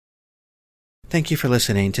Thank you for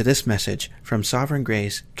listening to this message from Sovereign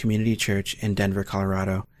Grace Community Church in Denver,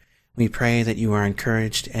 Colorado. We pray that you are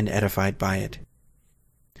encouraged and edified by it.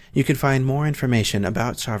 You can find more information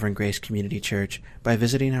about Sovereign Grace Community Church by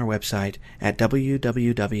visiting our website at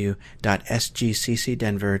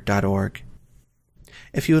www.sgccdenver.org.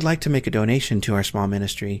 If you would like to make a donation to our small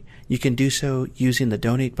ministry, you can do so using the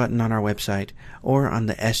donate button on our website or on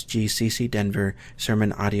the SGCC Denver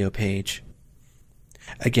sermon audio page.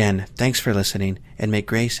 Again, thanks for listening, and may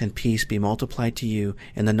grace and peace be multiplied to you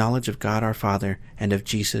in the knowledge of God our Father and of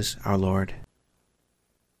Jesus our Lord.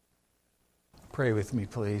 Pray with me,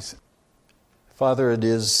 please. Father, it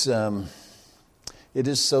is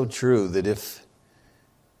so true that if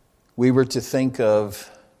we were to think of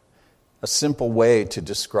a simple way to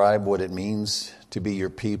describe what it means to be your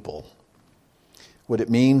people, what it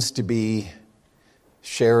means to be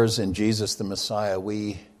sharers in Jesus the Messiah,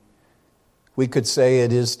 we could say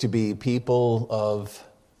it is to be people of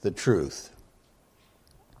the truth.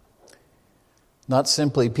 Not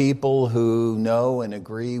simply people who know and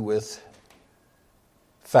agree with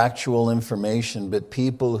factual information, but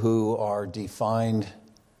people who are defined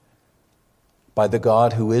by the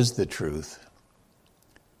God who is the truth.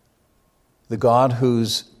 The God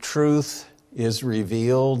whose truth is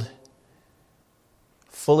revealed,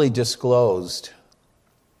 fully disclosed,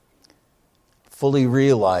 fully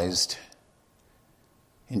realized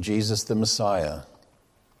in Jesus the Messiah.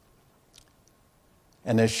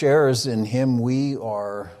 And as sharers in Him, we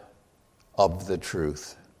are of the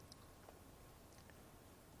truth.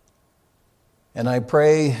 And I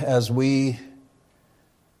pray as we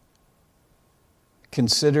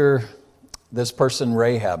consider this person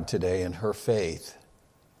Rahab today and her faith,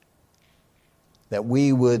 that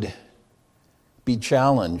we would be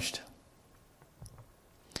challenged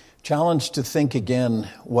to think again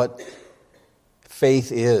what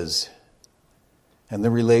faith is and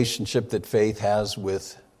the relationship that faith has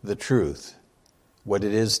with the truth, what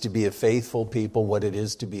it is to be a faithful people, what it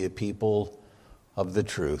is to be a people of the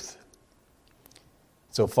truth.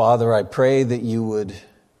 So, Father, I pray that you would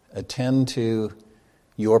attend to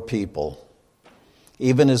your people,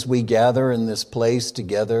 even as we gather in this place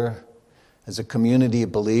together as a community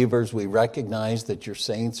of believers. We recognize that your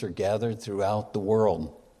saints are gathered throughout the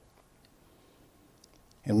world.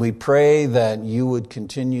 And we pray that you would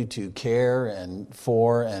continue to care and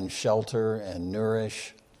for and shelter and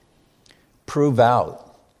nourish, prove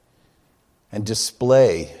out and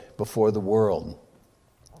display before the world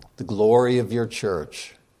the glory of your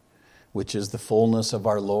church, which is the fullness of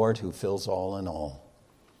our Lord who fills all in all.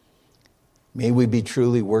 May we be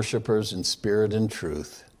truly worshipers in spirit and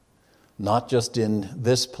truth, not just in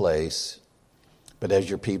this place, but as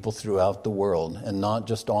your people throughout the world, and not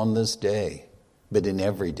just on this day, but in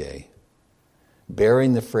every day,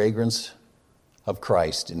 bearing the fragrance of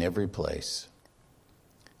Christ in every place.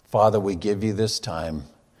 Father, we give you this time.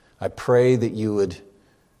 I pray that you would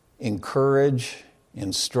encourage,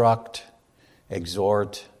 instruct,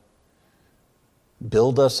 exhort,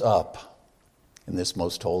 build us up in this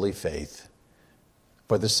most holy faith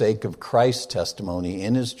for the sake of Christ's testimony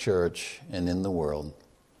in his church and in the world.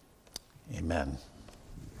 Amen.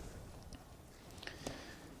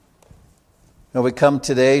 Now we come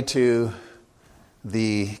today to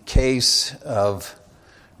the case of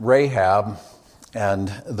Rahab and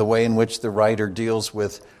the way in which the writer deals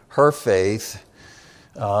with her faith.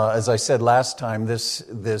 As I said last time,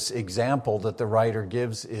 this example that the writer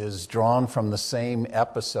gives is drawn from the same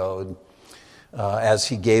episode as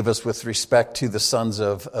he gave us with respect to the sons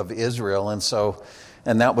of Israel. And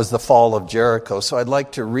that was the fall of Jericho. So I'd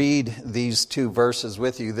like to read these two verses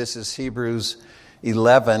with you. This is Hebrews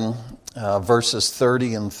 11, verses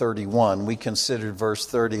 30 and 31. We considered verse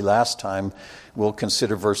 30 last time. We'll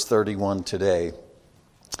consider verse 31 today.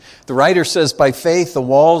 The writer says, "By faith the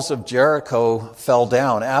walls of Jericho fell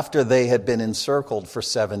down after they had been encircled for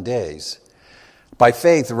 7 days. By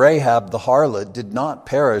faith Rahab the harlot did not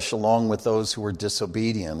perish along with those who were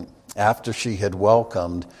disobedient after she had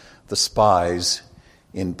welcomed the spies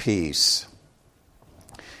in peace."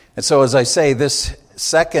 And so, as I say, this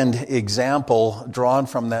second example drawn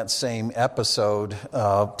from that same episode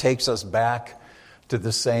takes us back to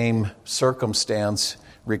the same circumstance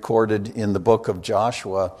recorded in the book of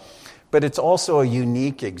Joshua. But it's also a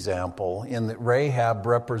unique example in that Rahab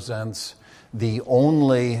represents the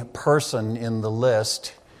only person in the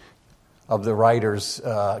list of the writer's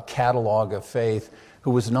catalog of faith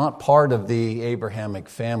who was not part of the Abrahamic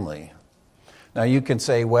family. Now you can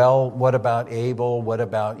say, well, what about Abel? What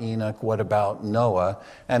about Enoch? What about Noah?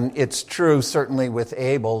 And it's true, certainly with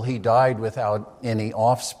Abel, he died without any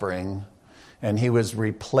offspring. and he was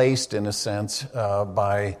replaced, in a sense,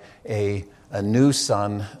 by a new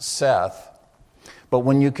son, Seth. But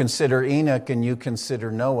when you consider Enoch and you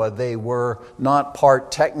consider Noah, they were not part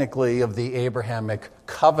technically of the Abrahamic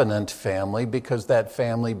covenant family, because that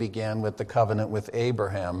family began with the covenant with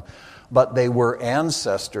Abraham. But they were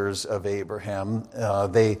ancestors of Abraham.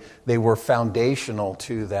 They were foundational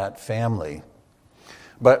to that family.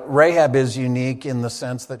 But Rahab is unique in the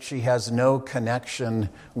sense that she has no connection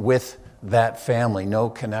with that family, no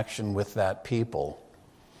connection with that people.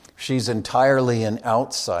 She's entirely an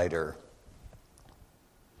outsider.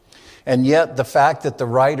 And yet the fact that the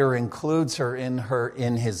writer includes her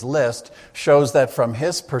in his list shows that from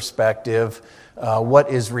his perspective, what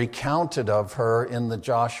is recounted of her in the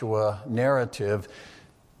Joshua narrative,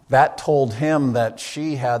 that told him that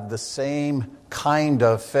she had the same kind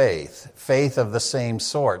of faith of the same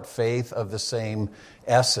sort, faith of the same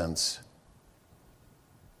essence,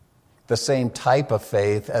 the same type of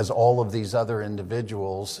faith as all of these other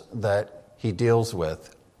individuals that he deals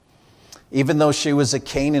with. Even though she was a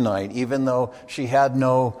Canaanite, even though she had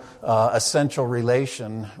no essential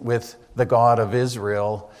relation with the God of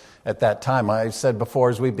Israel at that time. I said before,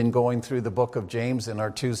 as we've been going through the book of James in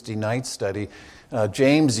our Tuesday night study,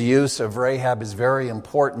 James' use of Rahab is very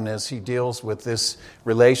important as he deals with this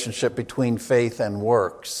relationship between faith and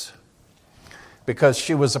works. Because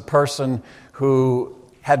she was a person who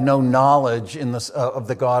had no knowledge of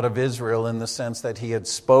the God of Israel in the sense that he had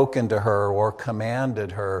spoken to her or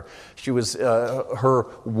commanded her. Her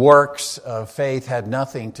works of faith had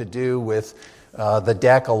nothing to do with the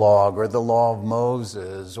Decalogue or the law of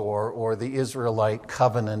Moses or the Israelite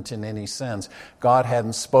covenant in any sense. God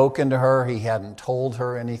hadn't spoken to her. He hadn't told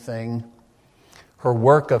her anything. Her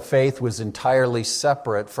work of faith was entirely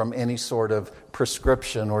separate from any sort of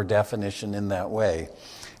prescription or definition in that way.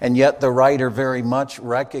 And yet the writer very much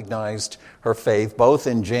recognized her faith, both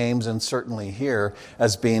in James and certainly here,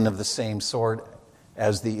 as being of the same sort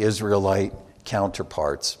as the Israelite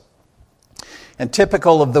counterparts. And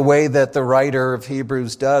typical of the way that the writer of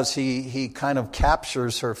Hebrews does, he kind of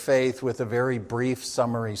captures her faith with a very brief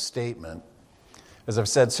summary statement. As I've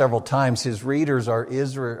said several times, his readers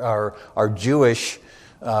are Jewish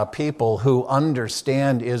people who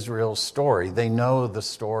understand Israel's story. They know the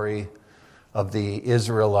story of the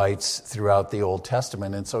Israelites throughout the Old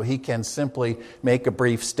Testament. And so he can simply make a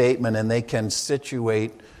brief statement and they can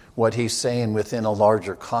situate what he's saying within a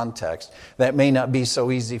larger context. That may not be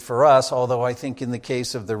so easy for us, although I think in the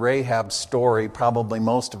case of the Rahab story, probably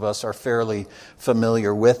most of us are fairly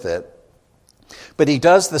familiar with it. But he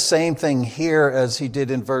does the same thing here as he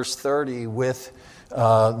did in verse 30 with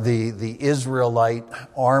the Israelite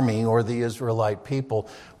army or the Israelite people,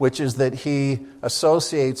 which is that he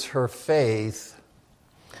associates her faith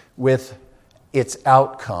with its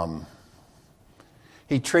outcome.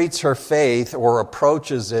 He treats her faith or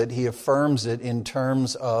approaches it, he affirms it in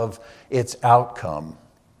terms of its outcome.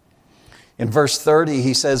 In verse 30,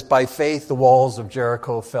 he says, by faith the walls of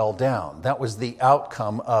Jericho fell down. That was the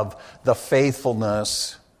outcome of the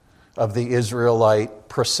faithfulness of the Israelite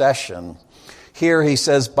procession. Here he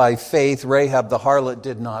says, by faith Rahab the harlot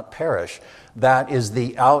did not perish. That is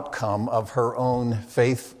the outcome of her own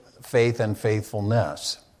faith and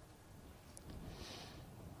faithfulness.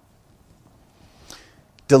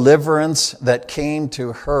 Deliverance that came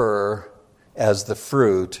to her as the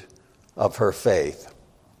fruit of her faith.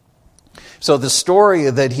 So the story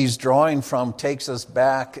that he's drawing from takes us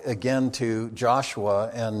back again to Joshua,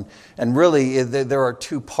 and really there are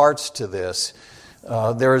two parts to this.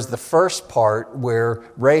 There is the first part where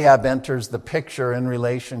Rahab enters the picture in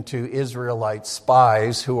relation to Israelite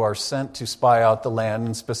spies who are sent to spy out the land,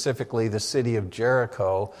 and specifically the city of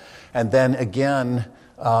Jericho. And then again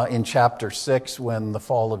in chapter 6 when the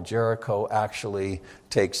fall of Jericho actually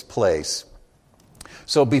takes place.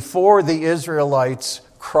 So before the Israelites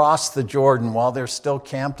cross the Jordan, while they're still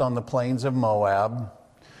camped on the plains of Moab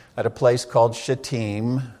at a place called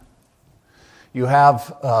Shittim, you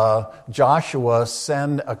have Joshua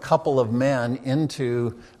send a couple of men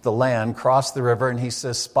into the land, cross the river, and he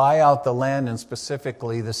says, spy out the land and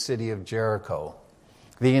specifically the city of Jericho.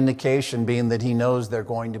 The indication being that he knows they're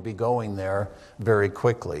going to be going there very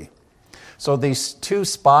quickly. So these two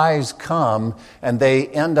spies come and they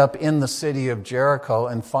end up in the city of Jericho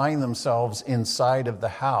and find themselves inside of the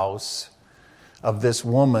house of this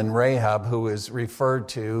woman, Rahab, who is referred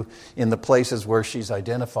to in the places where she's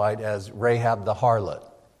identified as Rahab the harlot.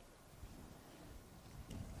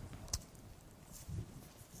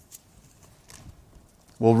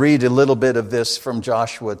 We'll read a little bit of this from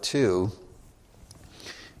Joshua 2.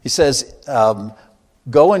 He says,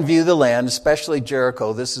 Go and view the land, especially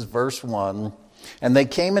Jericho. This is verse 1. And they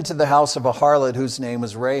came into the house of a harlot whose name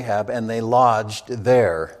was Rahab, and they lodged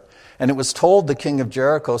there. And it was told the king of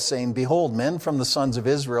Jericho, saying, Behold, men from the sons of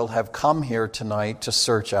Israel have come here tonight to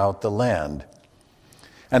search out the land.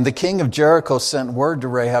 And the king of Jericho sent word to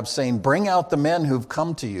Rahab, saying, Bring out the men who've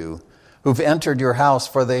come to you, who've entered your house,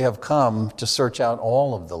 for they have come to search out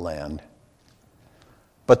all of the land.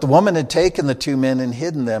 But the woman had taken the 2 men and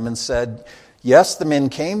hidden them and said, Yes, the men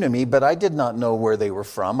came to me, but I did not know where they were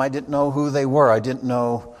from. I didn't know who they were. I didn't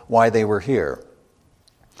know why they were here.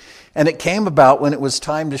 And it came about when it was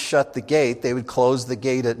time to shut the gate, they would close the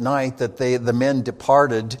gate at night, that the men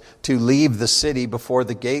departed to leave the city before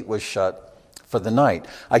the gate was shut for the night.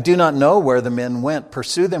 I do not know where the men went.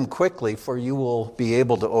 Pursue them quickly, for you will be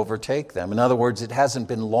able to overtake them. In other words, it hasn't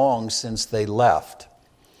been long since they left.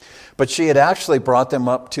 But she had actually brought them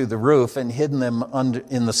up to the roof and hidden them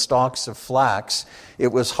in the stalks of flax. It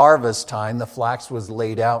was harvest time. The flax was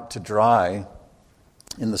laid out to dry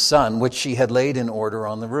in the sun, which she had laid in order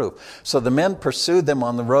on the roof. So the men pursued them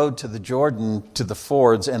on the road to the Jordan, to the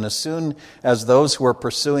fords, and as soon as those who were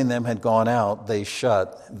pursuing them had gone out, they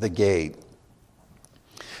shut the gate.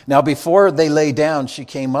 Now before they lay down, she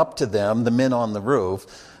came up to them, the men on the roof,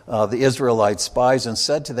 the Israelite spies, and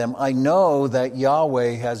said to them, I know that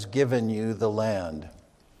Yahweh has given you the land.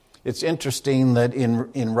 It's interesting that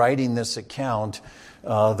in writing this account,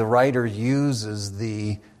 the writer uses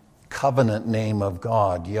the covenant name of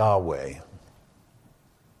God, Yahweh.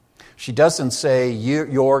 She doesn't say,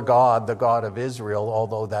 your God, the God of Israel,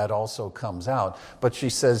 although that also comes out. But she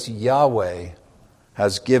says, Yahweh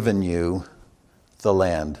has given you the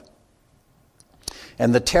land.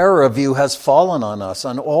 And the terror of you has fallen on us,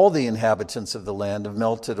 and all the inhabitants of the land have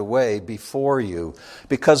melted away before you,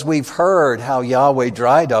 because we've heard how Yahweh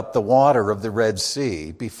dried up the water of the Red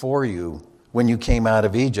Sea before you when you came out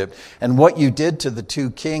of Egypt, and what you did to the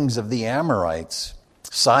 2 kings of the Amorites,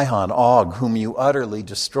 Sihon, Og, whom you utterly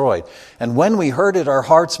destroyed. And when we heard it, our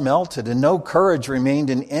hearts melted, and no courage remained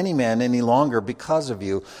in any man any longer because of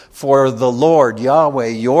you. For the Lord, Yahweh,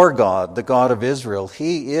 your God, the God of Israel,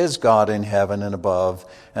 He is God in heaven and above,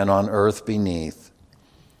 and on earth beneath.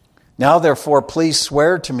 Now therefore, please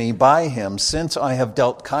swear to me by Him, since I have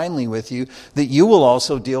dealt kindly with you, that you will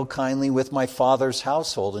also deal kindly with my father's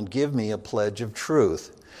household, and give me a pledge of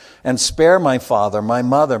truth. And spare my father, my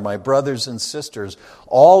mother, my brothers and sisters,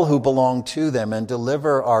 all who belong to them, and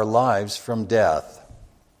deliver our lives from death.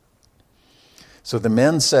 So the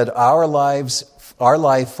men said, Our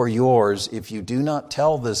life for yours, if you do not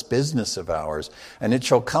tell this business of ours. And it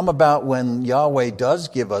shall come about when Yahweh does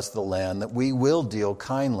give us the land, that we will deal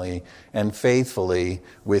kindly and faithfully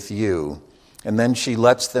with you. And then she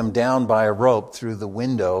lets them down by a rope through the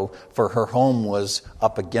window, for her home was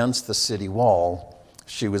up against the city wall.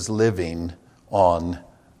 She was living on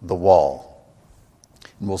the wall.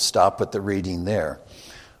 And we'll stop with the reading there.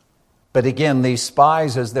 But again, these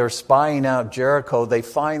spies, as they're spying out Jericho, they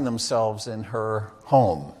find themselves in her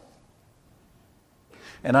home.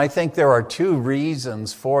 And I think there are 2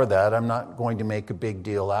 reasons for that. I'm not going to make a big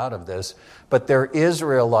deal out of this. But they're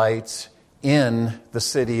Israelites in the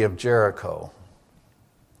city of Jericho.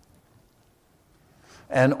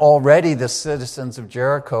 And already the citizens of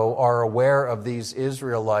Jericho are aware of these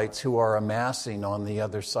Israelites who are amassing on the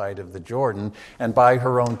other side of the Jordan. And by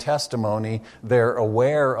her own testimony, they're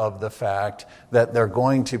aware of the fact that they're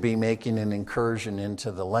going to be making an incursion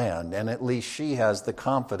into the land. And at least she has the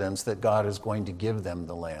confidence that God is going to give them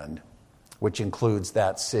the land, which includes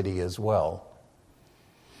that city as well.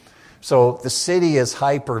 So the city is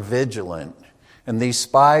hyper-vigilant. And these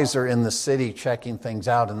spies are in the city checking things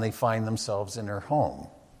out, and they find themselves in her home.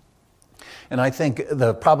 And I think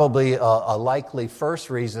probably a likely first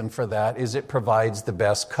reason for that is it provides the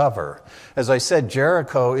best cover. As I said,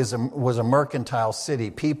 Jericho was a mercantile city.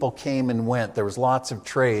 People came and went. There was lots of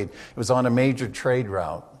trade. It was on a major trade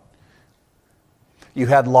route. You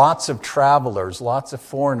had lots of travelers, lots of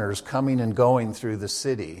foreigners coming and going through the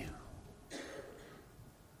city.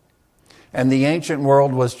 And the ancient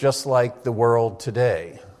world was just like the world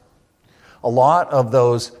today. A lot of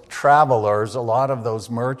those travelers, a lot of those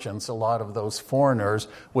merchants, a lot of those foreigners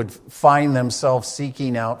would find themselves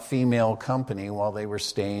seeking out female company while they were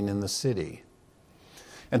staying in the city.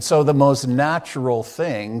 And so the most natural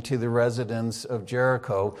thing to the residents of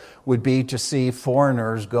Jericho would be to see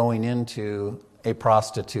foreigners going into a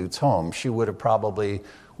prostitute's home. She would have probably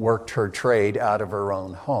worked her trade out of her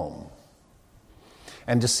own home.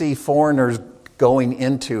 And to see foreigners going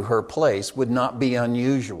into her place would not be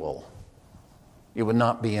unusual. It would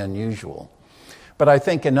not be unusual. But I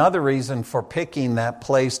think another reason for picking that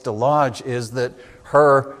place to lodge is that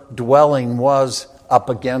her dwelling was up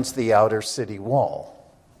against the outer city wall.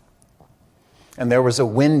 And there was a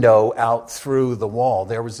window out through the wall.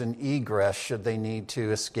 There was an egress should they need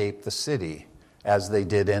to escape the city, as they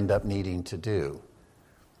did end up needing to do.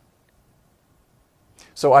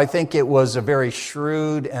 So I think it was a very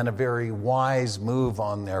shrewd and a very wise move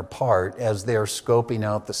on their part as they're scoping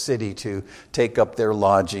out the city to take up their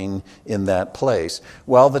lodging in that place.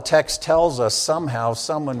 Well, the text tells us somehow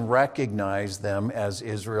someone recognized them as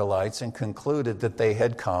Israelites and concluded that they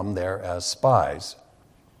had come there as spies.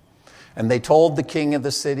 And they told the king of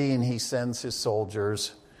the city, and he sends his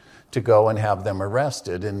soldiers to go and have them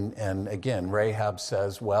arrested. And again, Rahab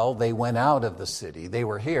says, well, they went out of the city. They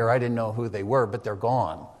were here. I didn't know who they were, but they're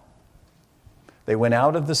gone. They went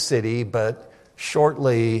out of the city, but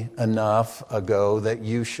shortly enough ago that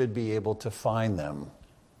you should be able to find them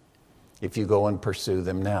if you go and pursue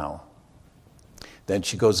them now. Then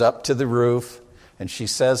she goes up to the roof, and she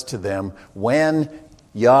says to them, when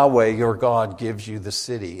Yahweh, your God, gives you the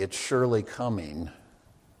city, it's surely coming.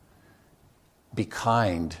 Be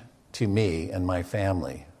kind to me and my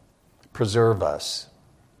family. Preserve us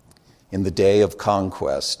in the day of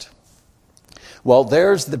conquest. Well,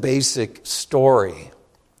 there's the basic story.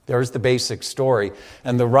 There's the basic story.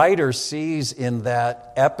 And the writer sees in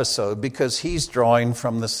that episode, because he's drawing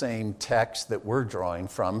from the same text that we're drawing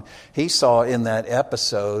from, he saw in that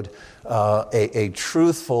episode a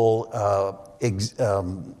truthful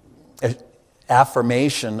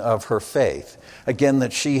affirmation of her faith. Again,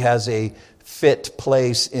 that she has a fit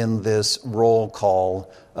place in this roll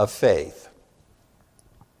call of faith.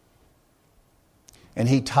 And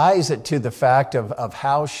he ties it to the fact of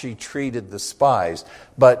how she treated the spies.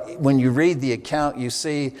 But when you read the account, you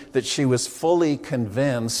see that she was fully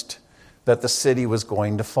convinced that the city was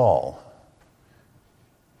going to fall.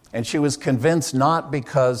 And she was convinced not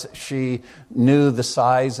because she knew the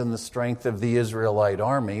size and the strength of the Israelite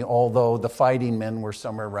army, although the fighting men were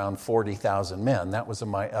somewhere around 40,000 men. That was a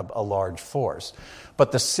large force.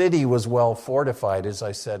 But the city was well fortified, as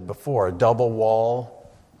I said before. A double wall.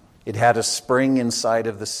 It had a spring inside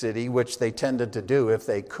of the city, which they tended to do if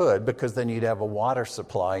they could, because then you'd have a water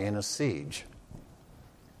supply in a siege.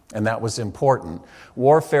 And that was important.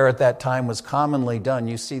 Warfare at that time was commonly done.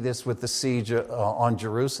 You see this with the siege on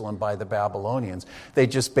Jerusalem by the Babylonians. They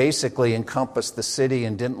just basically encompassed the city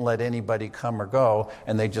and didn't let anybody come or go,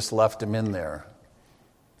 and they just left them in there.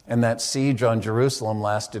 And that siege on Jerusalem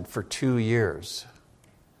lasted for 2 years.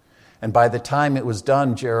 And by the time it was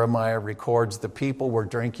done, Jeremiah records the people were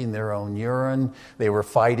drinking their own urine. They were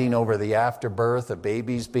fighting over the afterbirth of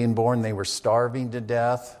babies being born. They were starving to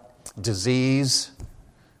death, disease,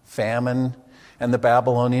 famine, and the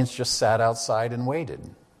Babylonians just sat outside and waited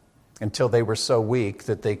until they were so weak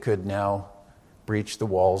that they could now breach the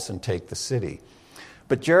walls and take the city.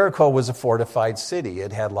 But Jericho was a fortified city.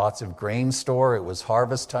 It had lots of grain store. It was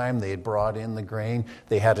harvest time. They had brought in the grain.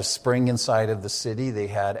 They had a spring inside of the city. They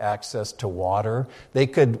had access to water. They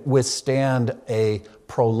could withstand a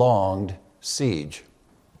prolonged siege.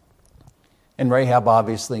 And Rahab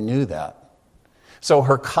obviously knew that. So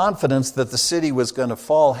her confidence that the city was going to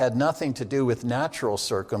fall had nothing to do with natural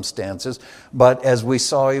circumstances, but as we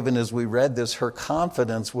saw even as we read this, her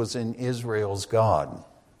confidence was in Israel's God.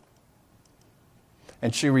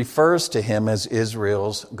 And she refers to him as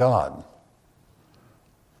Israel's God.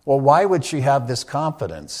 Well, why would she have this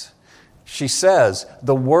confidence? She says,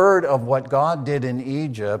 the word of what God did in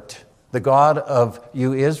Egypt, the God of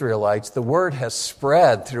you Israelites, the word has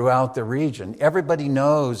spread throughout the region. Everybody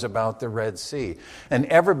knows about the Red Sea. And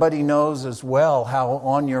everybody knows as well how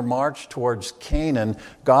on your march towards Canaan,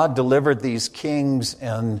 God delivered these kings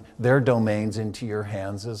and their domains into your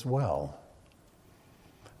hands as well.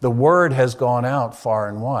 The word has gone out far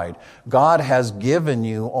and wide. God has given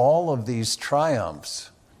you all of these triumphs.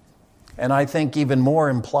 And I think even more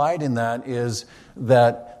implied in that is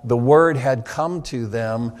that the word had come to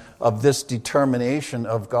them of this determination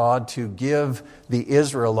of God to give the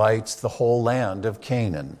Israelites the whole land of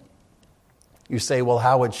Canaan. You say, well,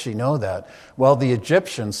 how would she know that? Well, the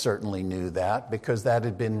Egyptians certainly knew that because that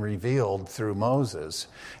had been revealed through Moses.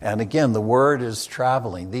 And again, the word is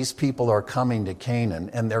traveling. These people are coming to Canaan,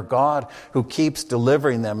 and their God, who keeps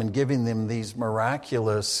delivering them and giving them these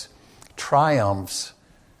miraculous triumphs,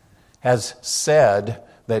 has said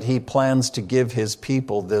that he plans to give his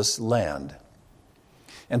people this land.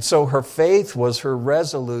 And so her faith was her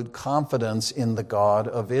resolute confidence in the God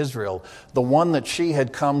of Israel, the one that she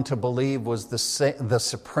had come to believe was the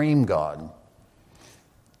supreme God.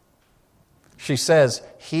 She says,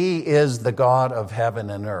 he is the God of heaven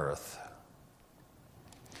and earth.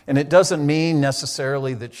 And it doesn't mean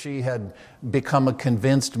necessarily that she had become a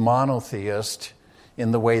convinced monotheist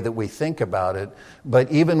in the way that we think about it, but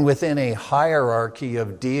even within a hierarchy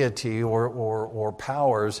of deity or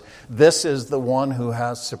powers, this is the one who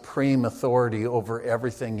has supreme authority over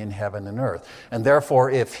everything in heaven and earth. And therefore,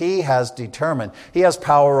 if he has determined, he has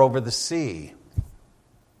power over the sea.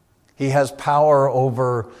 He has power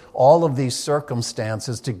over all of these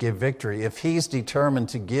circumstances to give victory. If he's determined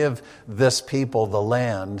to give this people the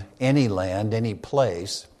land, any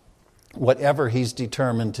place, whatever he's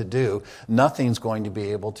determined to do, nothing's going to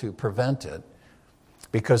be able to prevent it,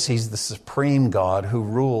 because he's the supreme God who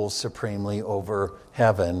rules supremely over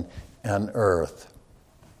heaven and earth.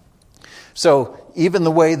 So even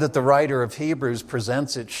the way that the writer of Hebrews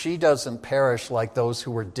presents it, she doesn't perish like those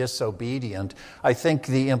who were disobedient. I think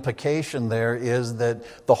the implication there is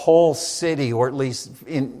that the whole city, or at least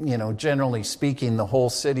generally speaking, the whole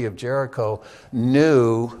city of Jericho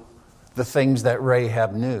knew the things that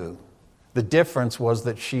Rahab knew. The difference was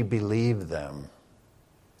that she believed them.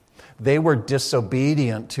 They were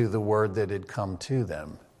disobedient to the word that had come to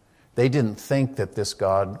them. They didn't think that this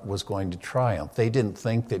God was going to triumph. They didn't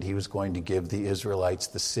think that he was going to give the Israelites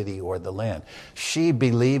the city or the land. She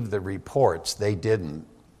believed the reports. They didn't.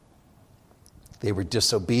 They were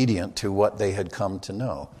disobedient to what they had come to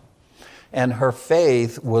know. And her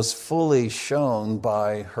faith was fully shown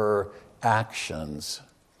by her actions.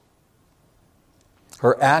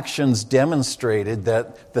 Her actions demonstrated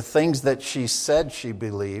that the things that she said she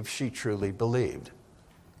believed, she truly believed.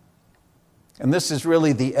 And this is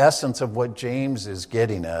really the essence of what James is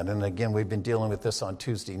getting at. And again, we've been dealing with this on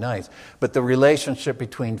Tuesday nights. But the relationship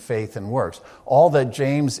between faith and works. All that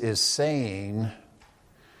James is saying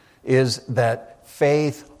is that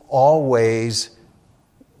the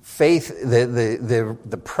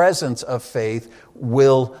presence of faith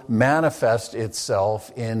will manifest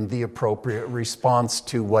itself in the appropriate response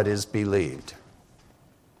to what is believed.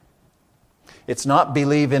 It's not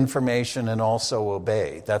believe information and also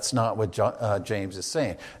obey. That's not what James is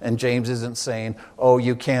saying. And James isn't saying,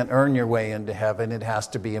 you can't earn your way into heaven. It has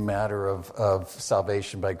to be a matter of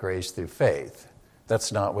salvation by grace through faith.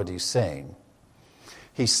 That's not what he's saying.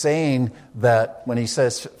 He's saying that when he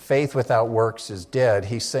says faith without works is dead,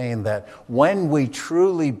 he's saying that when we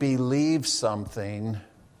truly believe something,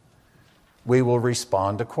 we will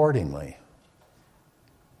respond accordingly.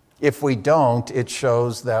 If we don't, it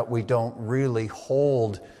shows that we don't really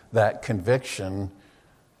hold that conviction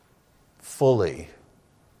fully,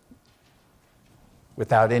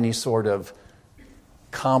 without any sort of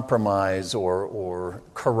compromise or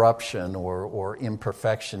corruption or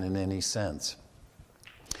imperfection in any sense.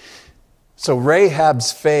 So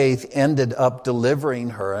Rahab's faith ended up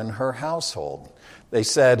delivering her and her household. They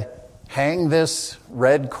said, hang this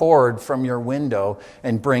red cord from your window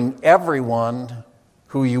and bring everyone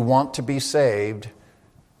who you want to be saved,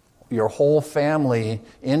 your whole family,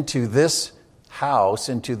 into this house,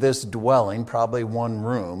 into this dwelling, probably one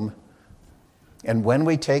room. And when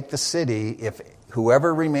we take the city, if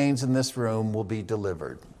whoever remains in this room will be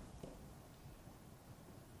delivered.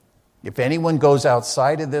 If anyone goes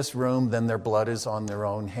outside of this room, then their blood is on their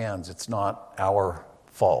own hands. It's not our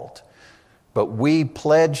fault. But we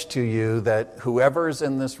pledge to you that whoever is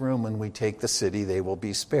in this room when we take the city, they will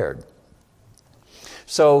be spared.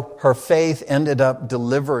 So her faith ended up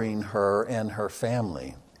delivering her and her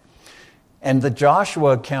family. And the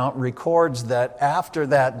Joshua account records that after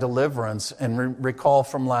that deliverance, and recall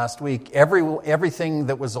from last week, everything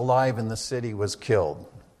that was alive in the city was killed.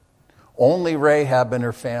 Only Rahab and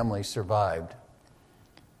her family survived.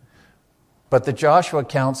 But the Joshua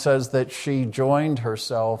account says that she joined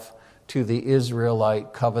herself to the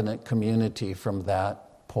Israelite covenant community from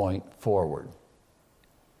that point forward.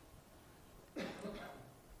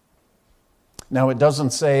 Now, it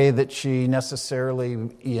doesn't say that she necessarily,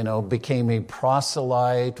 became a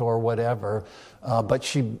proselyte or whatever, but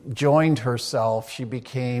she joined herself. She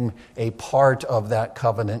became a part of that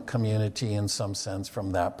covenant community in some sense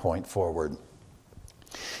from that point forward.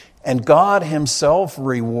 And God himself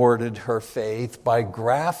rewarded her faith by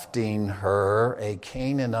grafting her, a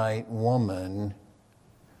Canaanite woman,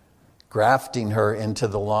 grafting her into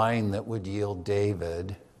the line that would yield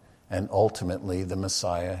David and ultimately the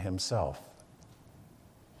Messiah himself.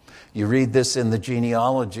 You read this in the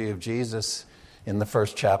genealogy of Jesus in the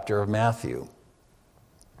first chapter of Matthew.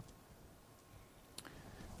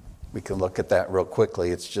 We can look at that real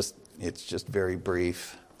quickly. It's just very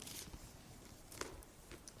brief.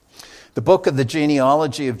 The book of the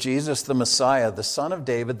genealogy of Jesus, the Messiah, the son of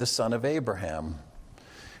David, the son of Abraham.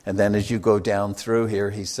 And then as you go down through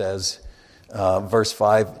here, he says, verse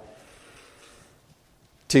 5,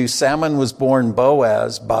 To Salmon was born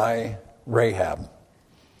Boaz by Rahab.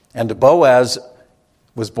 And to Boaz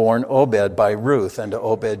was born Obed by Ruth. And to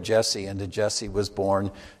Obed, Jesse. And to Jesse was born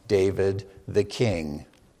David the king.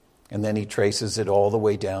 And then he traces it all the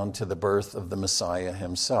way down to the birth of the Messiah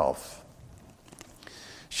himself.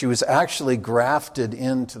 She was actually grafted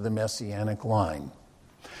into the Messianic line.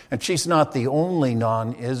 And she's not the only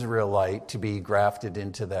non-Israelite to be grafted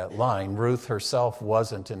into that line. Ruth herself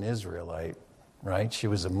wasn't an Israelite, right? She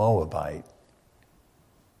was a Moabite.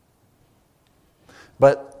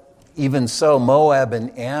 But even so, Moab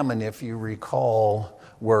and Ammon, if you recall,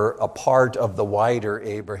 were a part of the wider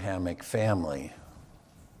Abrahamic family.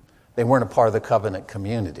 They weren't a part of the covenant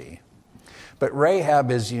community. But Rahab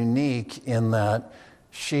is unique in that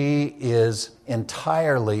she is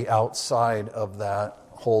entirely outside of that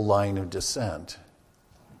whole line of descent.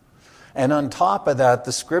 And on top of that,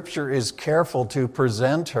 the scripture is careful to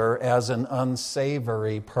present her as an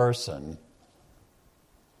unsavory person.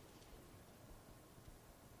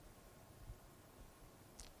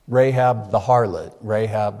 Rahab the harlot,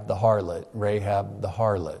 Rahab the harlot, Rahab the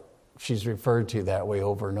harlot. She's referred to that way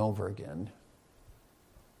over and over again.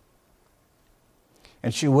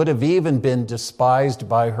 And she would have even been despised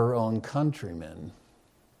by her own countrymen.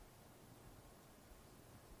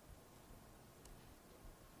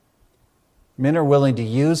 Men are willing to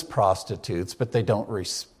use prostitutes, but they don't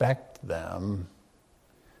respect them.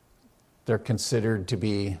 They're considered to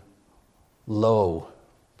be low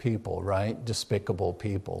people, right? Despicable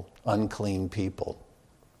people, unclean people.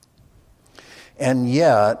 And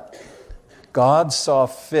yet, God saw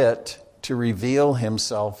fit to reveal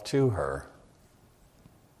himself to her.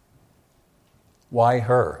 Why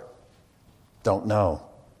her? Don't know.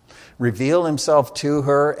 Reveal himself to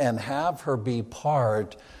her and have her be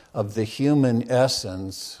part of the human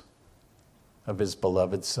essence of his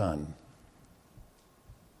beloved Son.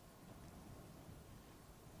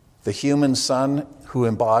 The human Son who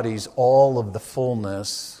embodies all of the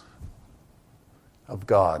fullness of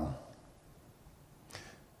God.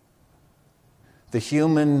 The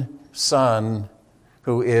human Son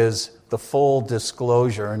who is the full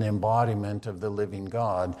disclosure and embodiment of the living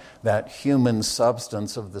God. That human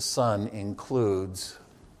substance of the Son includes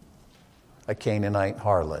a Canaanite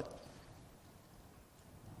harlot.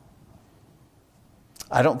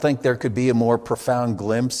 I don't think there could be a more profound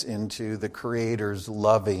glimpse into the Creator's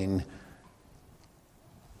loving,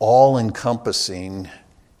 all-encompassing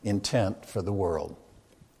intent for the world.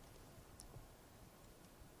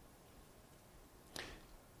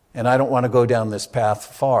 And I don't want to go down this path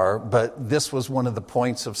far, but this was one of the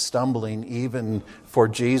points of stumbling even for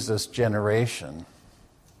Jesus' generation.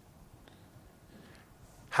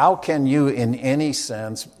 How can you, in any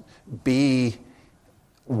sense, be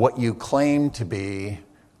what you claim to be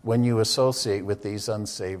when you associate with these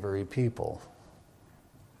unsavory people?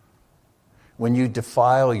 When you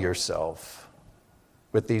defile yourself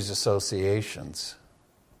with these associations?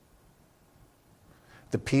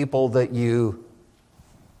 The people that you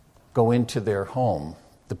go into their home,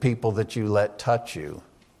 the people that you let touch you,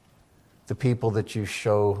 the people that you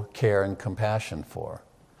show care and compassion for.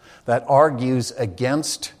 That argues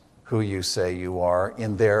against who you say you are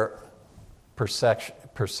in their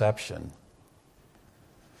perception.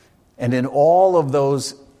 And in all of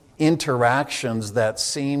those interactions that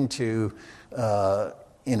seem to,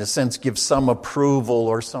 in a sense, give some approval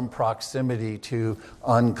or some proximity to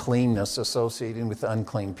uncleanness associated with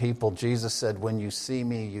unclean people, Jesus said, when you see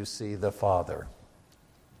me, you see the Father.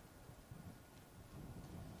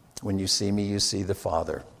 When you see me, you see the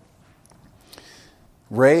Father.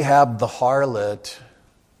 Rahab the harlot,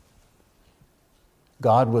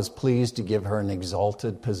 God was pleased to give her an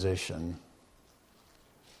exalted position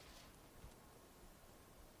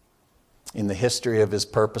in the history of his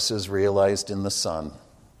purposes realized in the Son.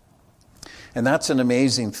 And that's an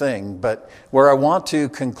amazing thing. But where I want to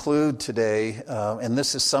conclude today, and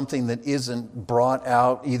this is something that isn't brought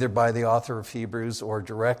out either by the author of Hebrews or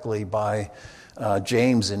directly by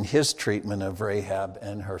James in his treatment of Rahab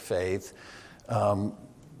and her faith.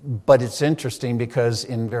 But it's interesting because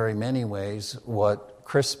in very many ways what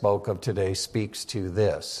Chris spoke of today speaks to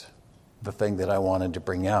this, the thing that I wanted to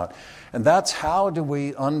bring out. And that's how do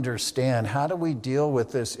we understand, how do we deal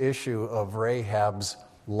with this issue of Rahab's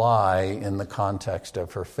lie in the context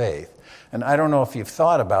of her faith? And I don't know if you've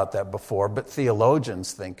thought about that before, but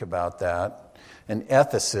theologians think about that, and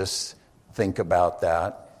ethicists think about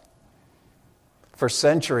that. For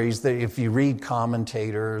centuries, if you read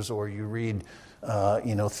commentators or you read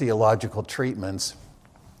theological treatments,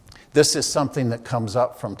 this is something that comes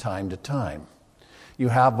up from time to time. You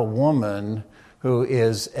have a woman who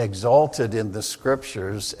is exalted in the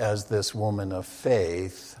Scriptures as this woman of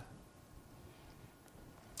faith.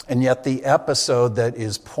 And yet the episode that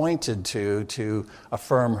is pointed to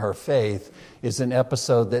affirm her faith is an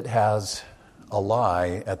episode that has a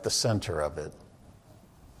lie at the center of it.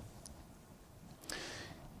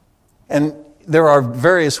 And there are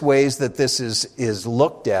various ways that this is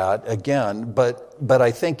looked at, again, but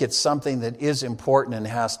I think it's something that is important and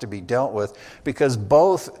has to be dealt with, because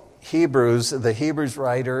both the Hebrews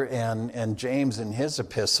writer and James in his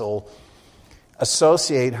epistle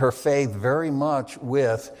associate her faith very much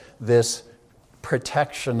with this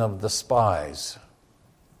protection of the spies.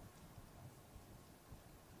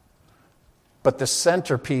 But the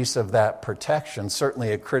centerpiece of that protection,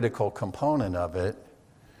 certainly a critical component of it,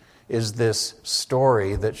 is this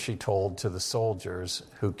story that she told to the soldiers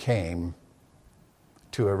who came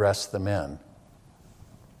to arrest the men.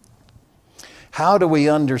 How do we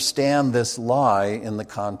understand this lie in the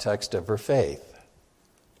context of her faith?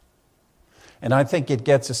 And I think it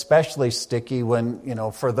gets especially sticky when,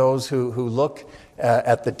 for those who look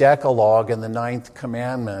at the Decalogue and the Ninth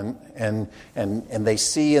Commandment, and they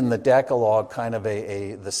see in the Decalogue kind of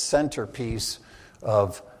the centerpiece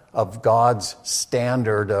of God's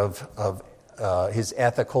standard of his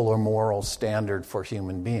ethical or moral standard for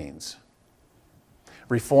human beings.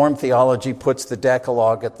 Reformed theology puts the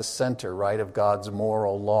Decalogue at the center, right, of God's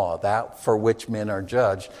moral law, that for which men are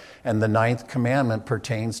judged. And the Ninth Commandment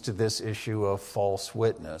pertains to this issue of false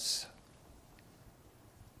witness.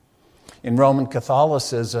 In Roman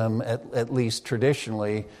Catholicism, at least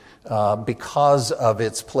traditionally, because of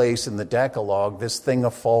its place in the Decalogue, this thing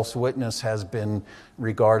of false witness has been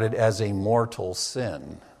regarded as a mortal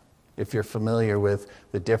sin. If you're familiar with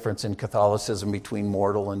the difference in Catholicism between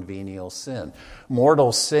mortal and venial sin.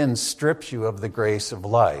 Mortal sin strips you of the grace of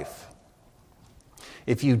life.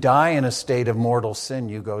 If you die in a state of mortal sin,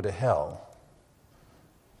 you go to hell.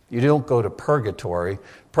 You don't go to purgatory.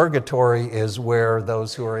 Purgatory is where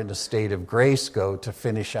those who are in a state of grace go to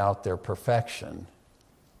finish out their perfection.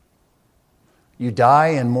 You die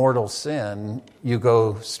in mortal sin, you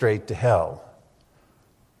go straight to hell.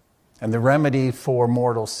 And the remedy for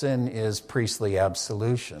mortal sin is priestly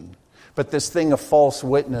absolution. But this thing of false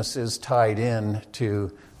witness is tied in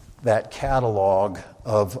to that catalog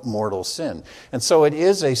of mortal sin. And so it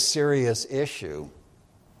is a serious issue.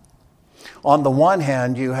 On the one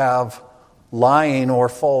hand, you have lying or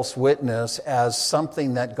false witness as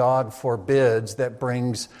something that God forbids, that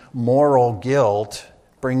brings moral guilt,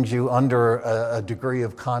 brings you under a degree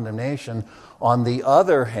of condemnation. On the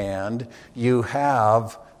other hand, you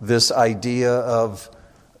have this idea of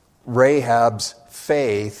Rahab's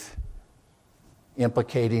faith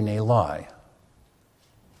implicating a lie.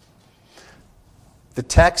 The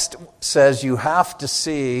text says you have to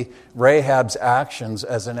see Rahab's actions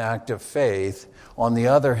as an act of faith. On the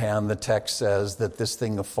other hand, the text says that this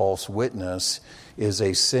thing of false witness is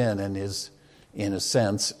a sin and is, in a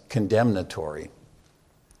sense, condemnatory.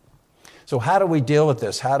 So how do we deal with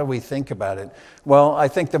this? How do we think about it? Well, I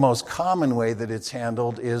think the most common way that it's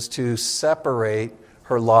handled is to separate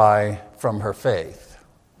her lie from her faith.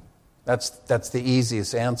 That's the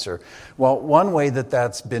easiest answer. Well, one way that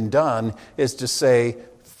that's been done is to say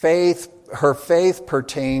her faith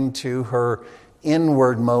pertained to her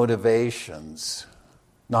inward motivations,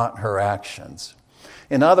 not her actions.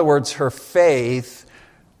 In other words, her faith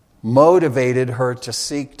motivated her to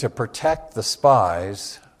seek to protect the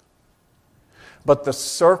spies, but the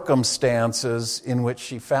circumstances in which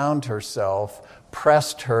she found herself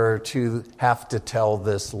pressed her to have to tell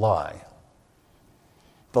this lie.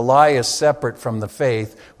 The lie is separate from the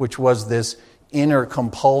faith, which was this inner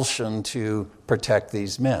compulsion to protect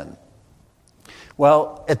these men.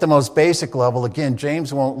 Well, at the most basic level, again,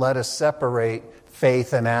 James won't let us separate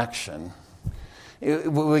faith and action.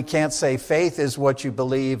 We can't say faith is what you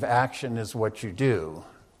believe, action is what you do.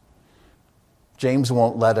 James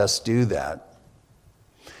won't let us do that.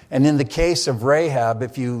 And in the case of Rahab,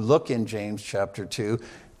 if you look in James chapter 2,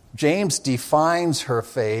 James defines her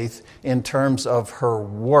faith in terms of her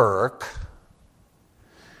work,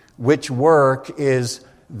 which work is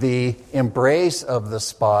the embrace of the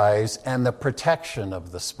spies and the protection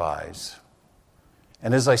of the spies.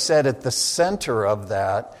 And as I said, at the center of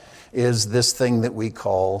that is this thing that we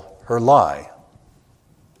call her lie.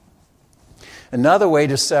 Another way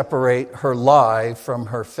to separate her lie from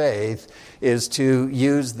her faith is to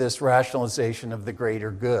use this rationalization of the greater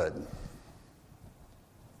good.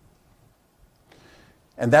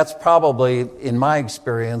 And that's probably, in my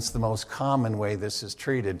experience, the most common way this is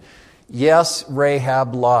treated. Yes,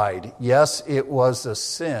 Rahab lied. Yes, it was a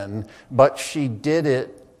sin, but she did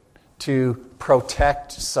it to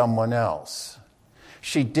protect someone else.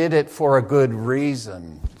 She did it for a good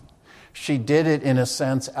reason. She did it, in a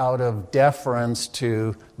sense, out of deference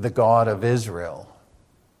to the God of Israel.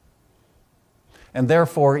 And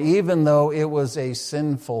therefore, even though it was a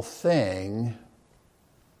sinful thing,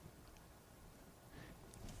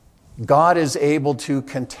 God is able to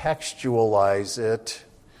contextualize it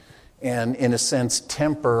and, in a sense,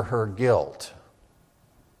 temper her guilt.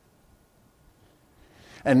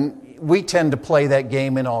 And we tend to play that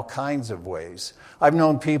game in all kinds of ways. I've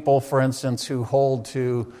known people, for instance, who hold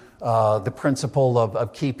to the principle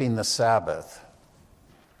of keeping the Sabbath.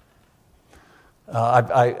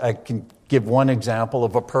 I can give one example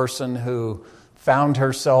of a person who found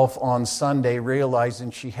herself on Sunday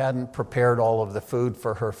realizing she hadn't prepared all of the food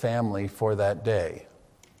for her family for that day.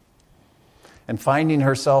 And finding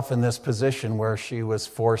herself in this position where she was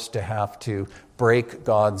forced to have to break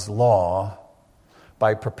God's law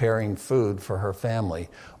by preparing food for her family,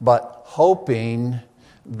 but hoping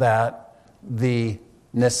that the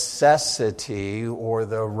necessity or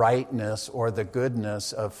the rightness or the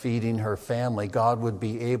goodness of feeding her family, God would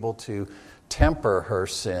be able to temper her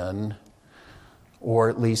sin, or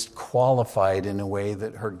at least qualify it in a way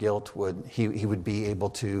that her guilt would, he would be able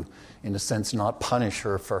to, in a sense, not punish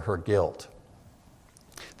her for her guilt.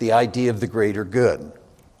 The idea of the greater good.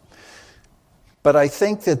 But I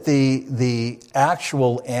think that the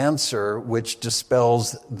actual answer, which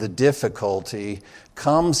dispels the difficulty,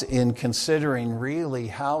 comes in considering really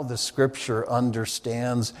how the Scripture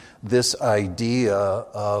understands this idea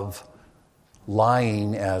of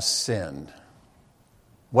lying as sin.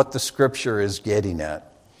 What the Scripture is getting at.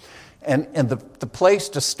 And the place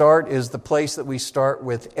to start is the place that we start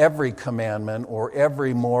with every commandment or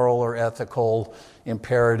every moral or ethical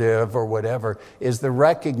imperative or whatever, is the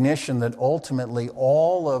recognition that ultimately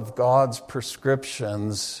all of God's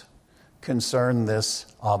prescriptions concern this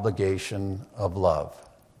obligation of love.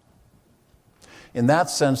 In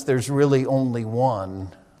that sense, there's really only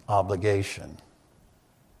one obligation.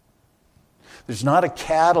 There's not a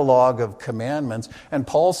catalog of commandments, and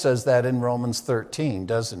Paul says that in Romans 13,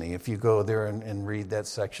 doesn't he? If you go there and read that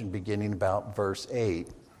section beginning about verse 8.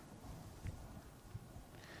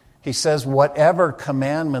 He says whatever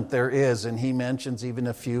commandment there is, and he mentions even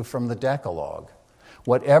a few from the Decalogue,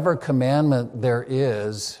 whatever commandment there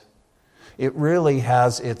is, it really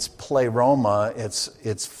has its pleroma,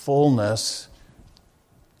 its fullness,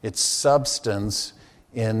 its substance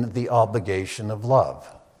in the obligation of love.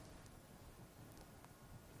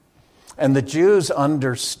 And the Jews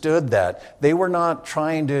understood that. They were not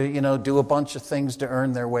trying to, do a bunch of things to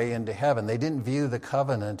earn their way into heaven. They didn't view the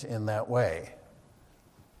covenant in that way.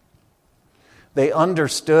 They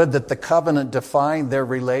understood that the covenant defined their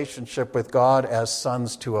relationship with God as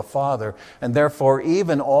sons to a father, and therefore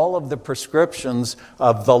even all of the prescriptions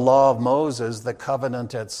of the law of Moses, the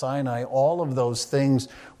covenant at Sinai, all of those things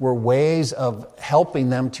were ways of helping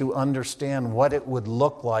them to understand what it would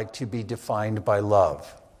look like to be defined by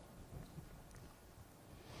love.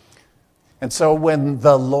 And so when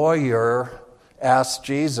the lawyer asked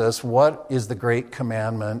Jesus, what is the great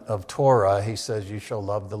commandment of Torah? He says, you shall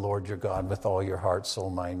love the Lord your God with all your heart, soul,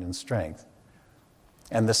 mind, and strength.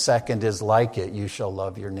 And the second is like it, you shall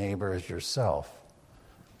love your neighbor as yourself.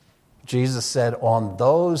 Jesus said, on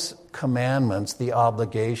those commandments, the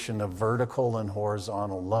obligation of vertical and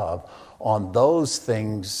horizontal love, on those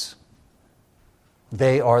things,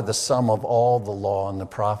 they are the sum of all the law and the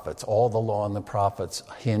prophets. All the law and the prophets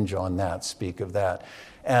hinge on that, speak of that.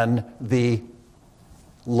 And the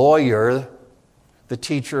lawyer, the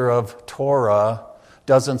teacher of Torah,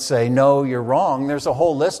 doesn't say, no, you're wrong. There's a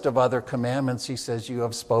whole list of other commandments. He says, you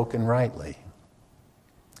have spoken rightly.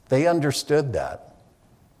 They understood that.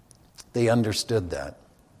 They understood that.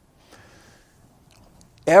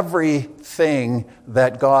 Everything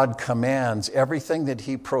that God commands, everything that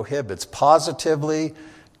He prohibits, positively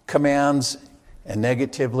commands and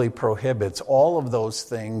negatively prohibits, all of those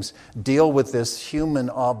things deal with this human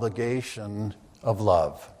obligation of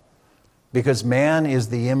love. Because man is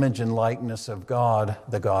the image and likeness of God,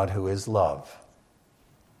 the God who is love.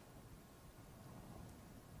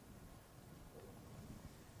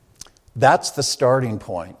 That's the starting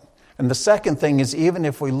point. And the second thing is, even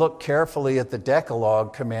if we look carefully at the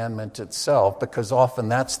Decalogue commandment itself, because often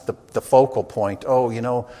that's the focal point.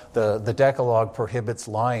 The Decalogue prohibits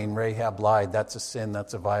lying. Rahab lied. That's a sin.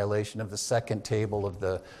 That's a violation of the second table of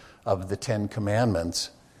the Ten Commandments.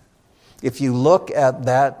 If you look at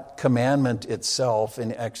that commandment itself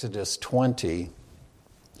in Exodus 20,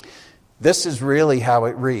 this is really how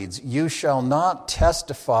it reads. You shall not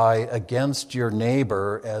testify against your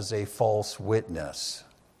neighbor as a false witness.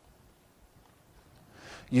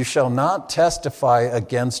 You shall not testify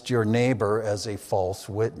against your neighbor as a false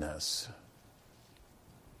witness.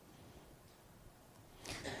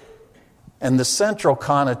 And the central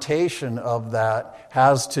connotation of that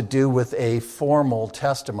has to do with a formal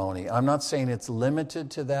testimony. I'm not saying it's limited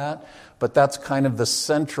to that, but that's kind of the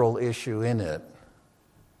central issue in it.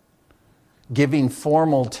 Giving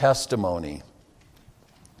formal testimony.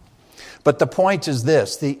 But the point is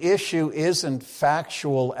this: the issue isn't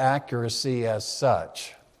factual accuracy as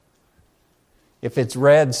such. If it's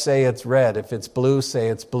red, say it's red. If it's blue, say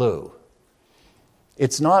it's blue.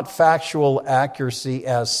 It's not factual accuracy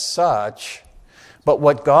as such, but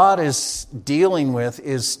what God is dealing with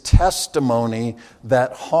is testimony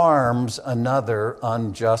that harms another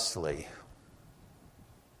unjustly.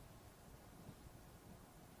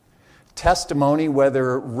 Testimony,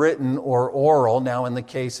 whether written or oral, now in the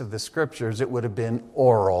case of the Scriptures, it would have been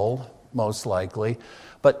oral, most likely,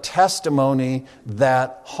 but testimony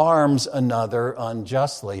that harms another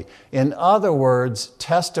unjustly. In other words,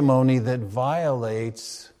 testimony that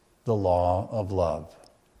violates the law of love,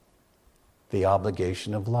 the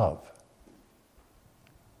obligation of love.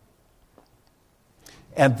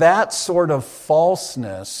 And that sort of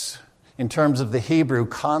falseness, in terms of the Hebrew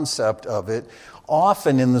concept of it,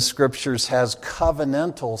 often in the Scriptures has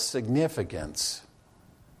covenantal significance.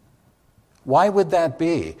 Why would that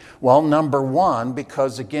be? Well, number one,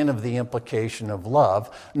 because again of the implication of love.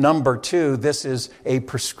 Number two, this is a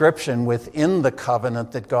prescription within the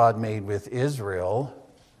covenant that God made with Israel,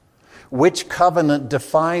 which covenant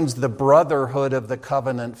defines the brotherhood of the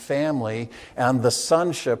covenant family and the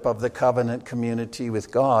sonship of the covenant community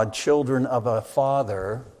with God, children of a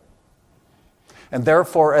father. And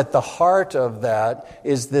therefore, at the heart of that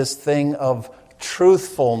is this thing of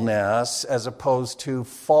truthfulness as opposed to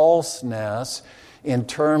falseness in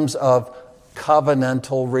terms of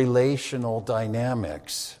covenantal relational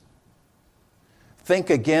dynamics. Think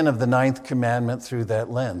again of the 9th commandment through that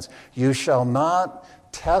lens. You shall not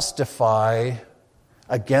testify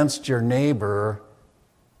against your neighbor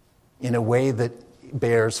in a way that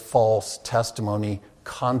bears false testimony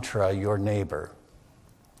contra your neighbor.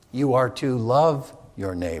 You are to love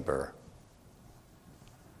your neighbor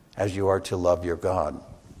as you are to love your God.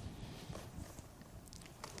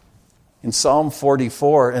 In Psalm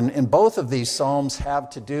 44, and both of these Psalms have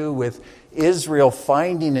to do with Israel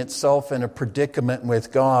finding itself in a predicament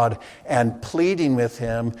with God and pleading with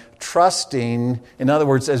Him, trusting, in other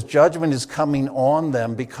words, as judgment is coming on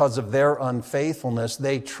them because of their unfaithfulness,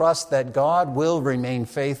 they trust that God will remain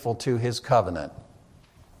faithful to His covenant.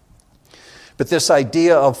 But this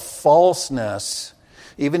idea of falseness,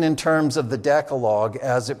 even in terms of the Decalogue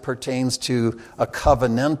as it pertains to a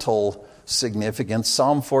covenantal significance,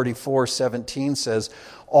 Psalm 44:17 says,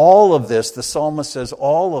 all of this, the psalmist says,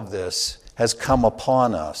 all of this has come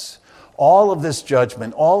upon us. All of this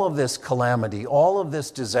judgment, all of this calamity, all of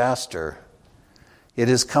this disaster, it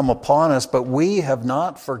has come upon us, but we have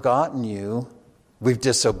not forgotten you. We've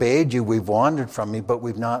disobeyed you, we've wandered from you, but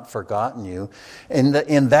we've not forgotten you.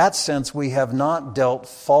 In that sense, we have not dealt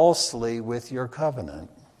falsely with your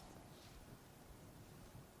covenant.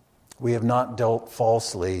 We have not dealt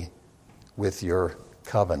falsely with your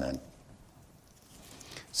covenant.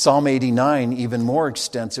 Psalm 89 even more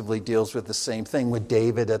extensively deals with the same thing, with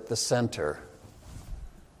David at the center.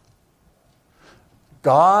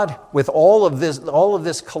 God, with all of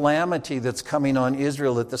this calamity that's coming on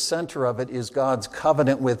Israel, at the center of it is God's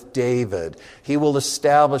covenant with David. He will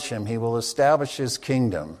establish him. He will establish his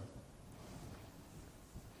kingdom.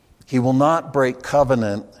 He will not break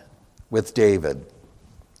covenant with David.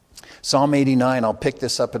 Psalm 89, I'll pick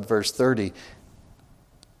this up at verse 30.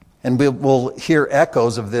 And we'll hear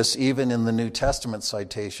echoes of this even in the New Testament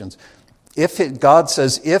citations. God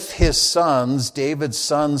says, if his sons, David's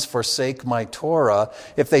sons, forsake my Torah,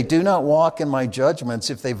 if they do not walk in my judgments,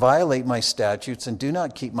 if they violate my statutes and do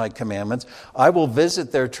not keep my commandments, I will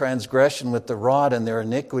visit their transgression with the rod and their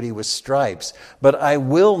iniquity with stripes. But I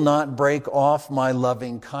will not break off my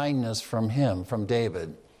loving kindness from him, from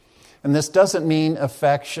David. And this doesn't mean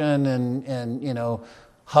affection and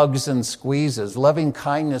hugs and squeezes. Loving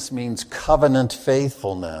kindness means covenant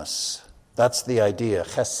faithfulness. That's the idea,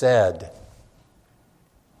 chesed.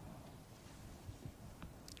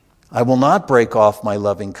 I will not break off my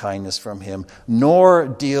loving kindness from him, nor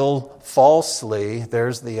deal falsely,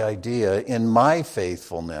 there's the idea, in my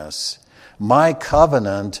faithfulness. My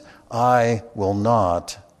covenant I will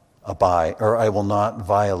not abide, or I will not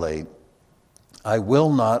violate. I will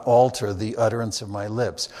not alter the utterance of my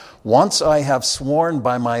lips. Once I have sworn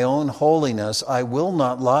by my own holiness, I will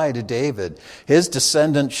not lie to David. His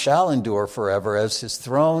descendants shall endure forever as his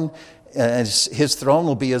throne And his throne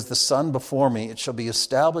will be as the sun before me. It shall be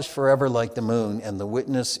established forever like the moon, and the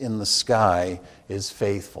witness in the sky is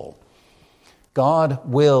faithful. God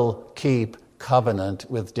will keep covenant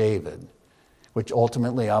with David, which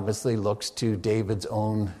ultimately obviously looks to David's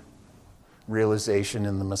own realization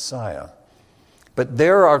in the Messiah. But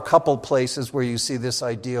there are a couple places where you see this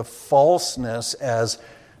idea of falseness as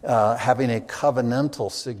having a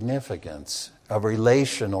covenantal significance, a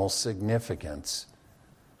relational significance.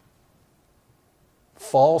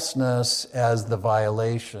 Falseness as the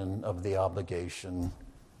violation of the obligation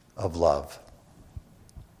of love.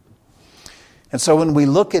 And so when we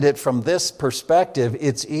look at it from this perspective,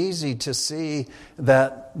 it's easy to see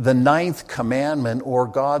that the ninth commandment, or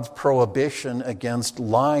God's prohibition against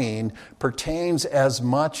lying, pertains as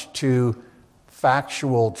much to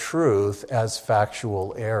factual truth as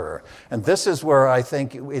factual error. And this is where I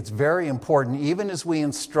think it's very important, even as we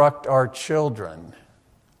instruct our children.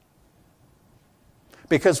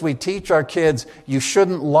 Because we teach our kids, you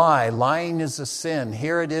shouldn't lie. Lying is a sin.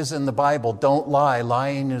 Here it is in the Bible. Don't lie.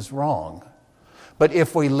 Lying is wrong. But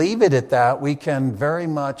if we leave it at that, we can very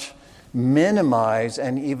much minimize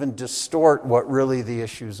and even distort what really the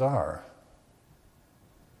issues are.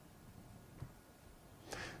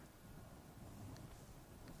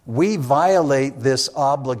 We violate this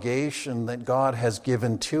obligation that God has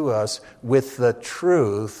given to us with the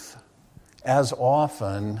truth as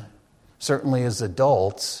often, certainly as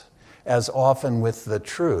adults, as often with the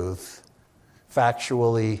truth,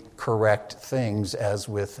 factually correct things as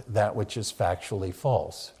with that which is factually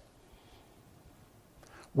false.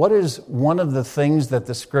 What is one of the things that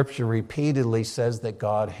the Scripture repeatedly says that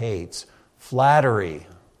God hates? Flattery.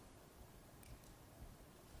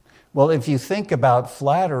 Well, if you think about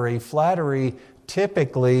flattery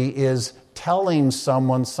typically is telling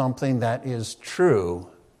someone something that is true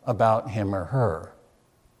about him or her.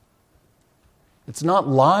 It's not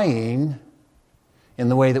lying in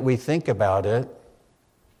the way that we think about it.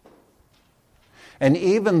 And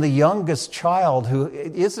even the youngest child who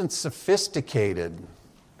isn't sophisticated,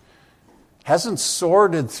 hasn't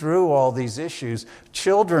sorted through all these issues,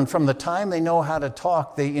 children, from the time they know how to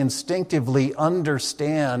talk, they instinctively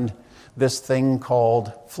understand this thing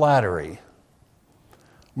called flattery.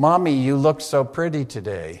 Mommy, you look so pretty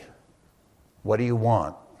today. What do you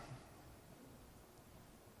want?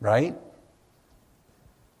 Right?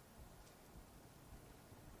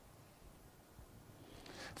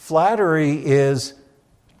 Flattery is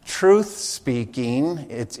truth speaking.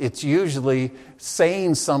 It's usually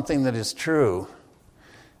saying something that is true.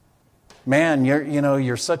 Man,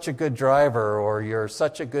 you're such a good driver, or you're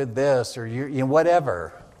such a good this, or you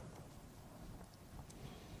whatever.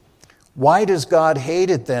 Why does God hate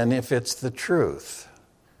it then if it's the truth?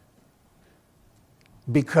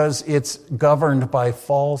 Because it's governed by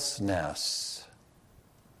falseness.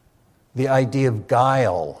 The idea of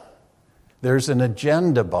guile. There's an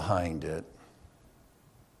agenda behind it.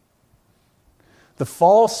 The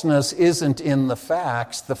falseness isn't in the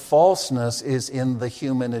facts. The falseness is in the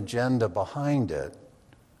human agenda behind it.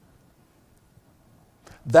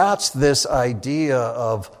 That's this idea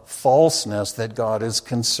of falseness that God is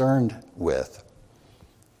concerned with.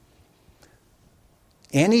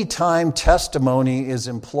 Anytime testimony is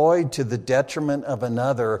employed to the detriment of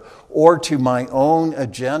another or to my own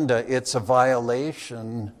agenda, it's a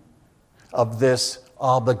violation of this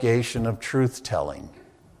obligation of truth-telling.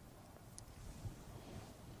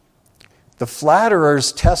 The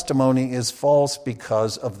flatterer's testimony is false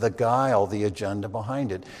because of the guile, the agenda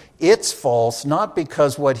behind it. It's false not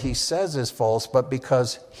because what he says is false, but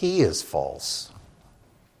because he is false.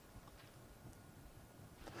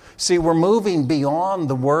 See, we're moving beyond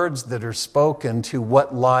the words that are spoken to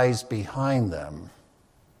what lies behind them.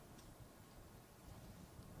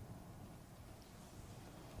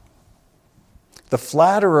 The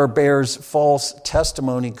flatterer bears false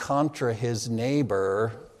testimony contra his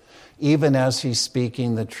neighbor, even as he's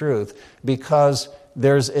speaking the truth, because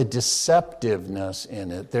there's a deceptiveness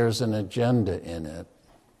in it. There's an agenda in it.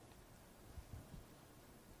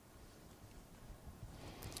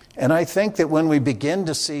 And I think that when we begin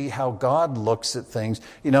to see how God looks at things,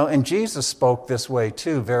 and Jesus spoke this way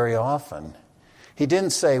too very often. He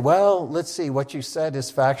didn't say, well, let's see, what you said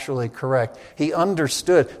is factually correct. He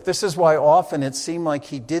understood. This is why often it seemed like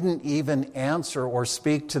he didn't even answer or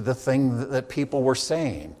speak to the thing that people were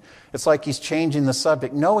saying. It's like he's changing the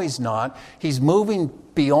subject. No, he's not. He's moving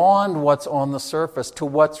beyond what's on the surface to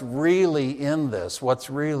what's really in this, what's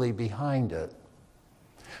really behind it,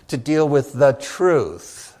 to deal with the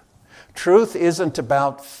truth. Truth isn't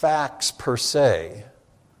about facts per se.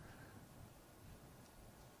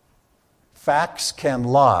 Facts can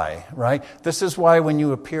lie, right? This is why when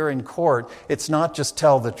you appear in court, it's not just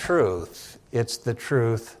tell the truth. It's the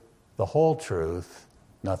truth, the whole truth,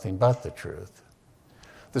 nothing but the truth.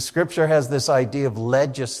 The Scripture has this idea of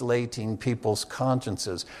legislating people's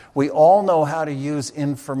consciences. We all know how to use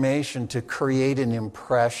information to create an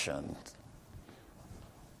impression.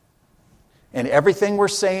 And everything we're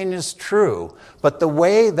saying is true. But the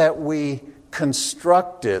way that we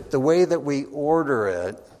construct it, the way that we order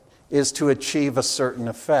it, is to achieve a certain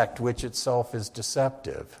effect, which itself is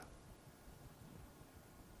deceptive.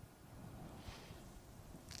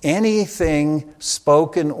 Anything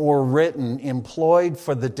spoken or written employed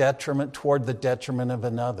for the detriment, toward the detriment of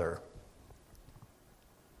another.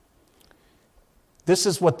 This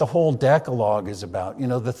is what the whole Decalogue is about. You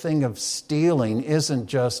know, the thing of stealing isn't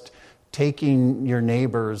just taking your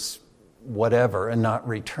neighbor's whatever and not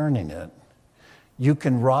returning it. You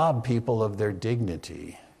can rob people of their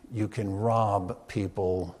dignity. You can rob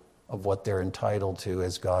people of what they're entitled to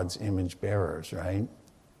as God's image bearers, right?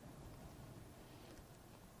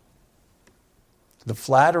 The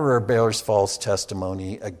flatterer bears false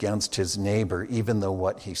testimony against his neighbor, even though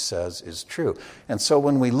what he says is true. And so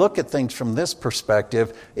when we look at things from this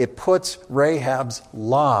perspective, it puts Rahab's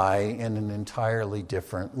lie in an entirely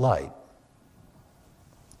different light.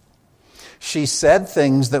 She said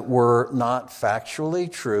things that were not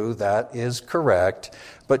factually true, that is correct,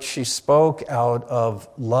 but she spoke out of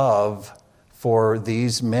love for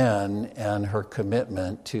these men and her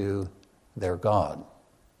commitment to their God.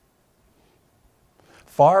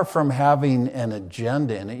 Far from having an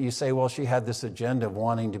agenda in it, you say, well, she had this agenda of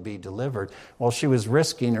wanting to be delivered. Well, she was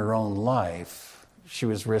risking her own life. She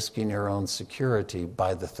was risking her own security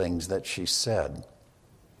by the things that she said.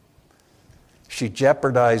 She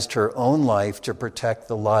jeopardized her own life to protect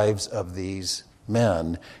the lives of these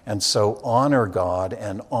men, and so honor God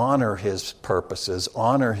and honor His purposes,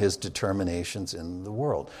 honor His determinations in the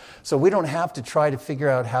world. So we don't have to try to figure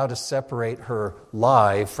out how to separate her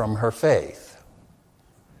lie from her faith.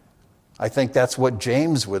 I think that's what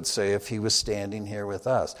James would say if he was standing here with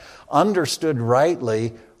us. Understood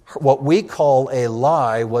rightly, what we call a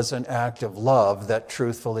lie was an act of love that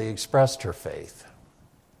truthfully expressed her faith.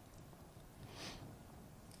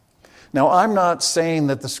 Now, I'm not saying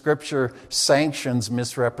that the Scripture sanctions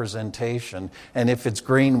misrepresentation, and if it's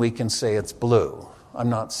green, we can say it's blue. I'm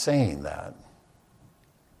not saying that.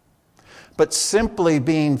 But simply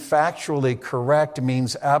being factually correct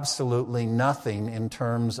means absolutely nothing in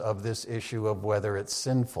terms of this issue of whether it's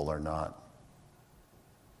sinful or not.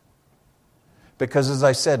 Because, as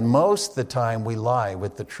I said, most of the time we lie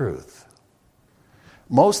with the truth.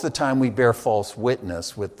 Most of the time we bear false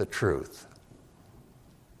witness with the truth.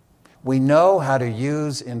 We know how to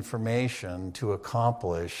use information to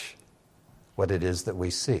accomplish what it is that we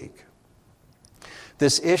seek.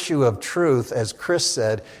 This issue of truth, as Chris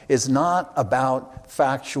said, is not about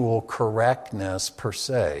factual correctness per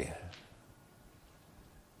se.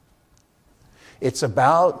 It's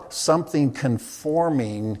about something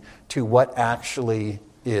conforming to what actually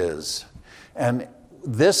is. And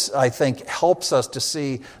this, I think, helps us to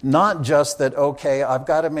see not just that, okay, I've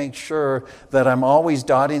got to make sure that I'm always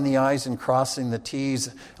dotting the I's and crossing the T's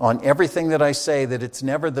on everything that I say, that it's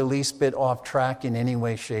never the least bit off track in any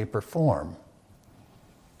way, shape, or form.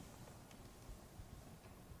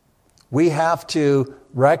 We have to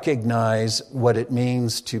recognize what it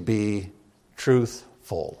means to be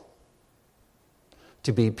truthful,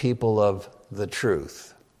 to be people of the truth.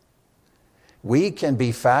 We can be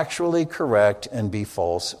factually correct and be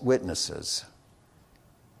false witnesses.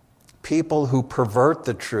 People who pervert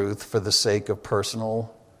the truth for the sake of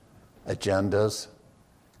personal agendas,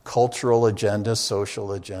 cultural agendas, social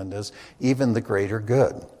agendas, even the greater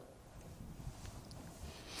good.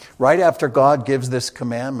 Right after God gives this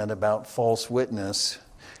commandment about false witness,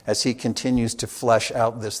 as He continues to flesh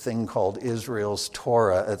out this thing called Israel's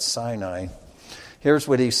Torah at Sinai, here's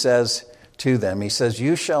what He says to them. He says,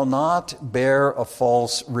 "You shall not bear a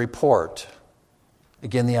false report."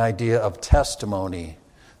 Again, the idea of testimony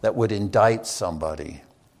that would indict somebody.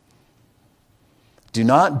 "Do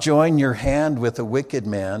not join your hand with a wicked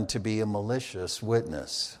man to be a malicious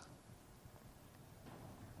witness.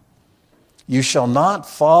 You shall not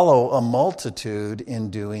follow a multitude in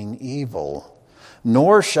doing evil,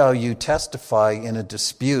 nor shall you testify in a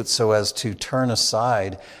dispute so as to turn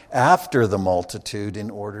aside after the multitude in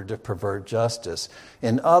order to pervert justice."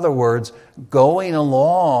 In other words, going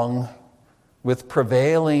along with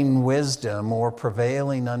prevailing wisdom or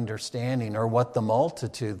prevailing understanding or what the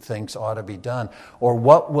multitude thinks ought to be done, or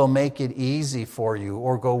what will make it easy for you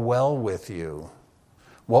or go well with you,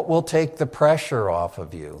 what will take the pressure off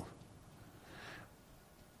of you.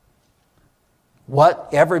 what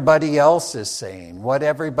everybody else is saying, what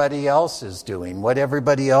everybody else is doing, what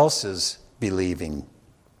everybody else is believing.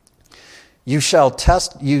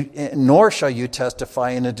 Nor shall you testify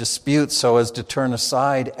in a dispute so as to turn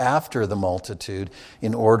aside after the multitude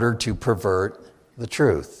in order to pervert the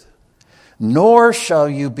truth. Nor shall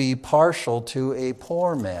you be partial to a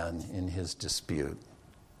poor man in his dispute.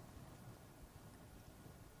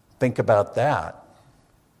 Think about that.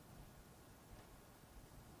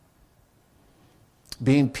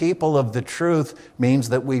 Being people of the truth means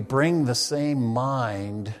that we bring the same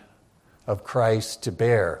mind of Christ to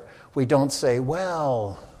bear. We don't say,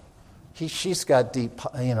 well, she's got deep,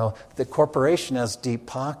 the corporation has deep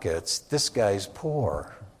pockets. This guy's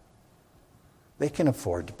poor. They can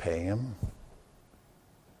afford to pay him.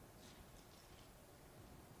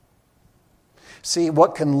 See,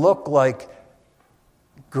 what can look like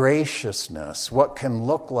graciousness, what can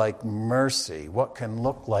look like mercy, what can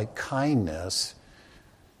look like kindness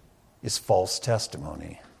is false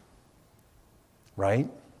testimony. Right?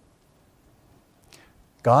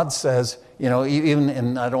 God says, even,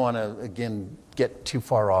 and I don't want to, again, get too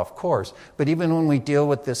far off course, but even when we deal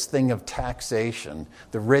with this thing of taxation,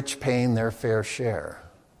 the rich paying their fair share,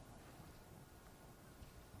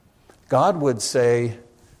 God would say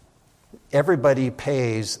everybody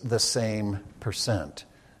pays the same percent.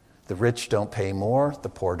 The rich don't pay more, the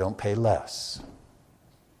poor don't pay less.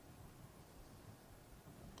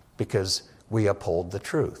 Because we uphold the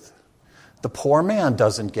truth. The poor man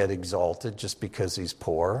doesn't get exalted just because he's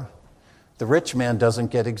poor. The rich man doesn't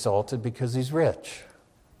get exalted because he's rich.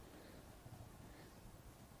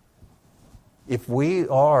 If we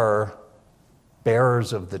are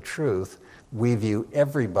bearers of the truth, we view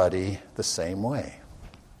everybody the same way.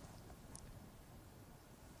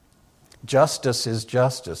 Justice is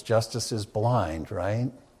justice. Justice is blind,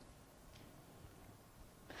 right?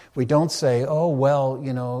 We don't say, oh, well,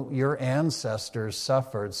 your ancestors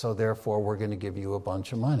suffered, so therefore we're going to give you a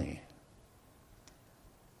bunch of money.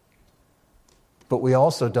 But we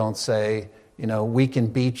also don't say, we can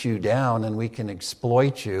beat you down and we can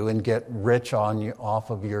exploit you and get rich off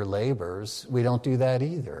of your labors. We don't do that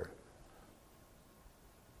either.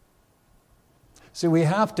 So we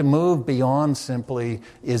have to move beyond simply,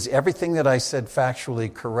 is everything that I said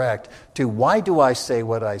factually correct, to why do I say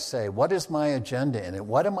what I say? What is my agenda in it?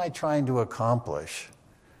 What am I trying to accomplish?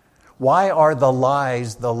 Why are the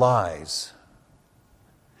lies the lies?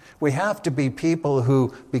 We have to be people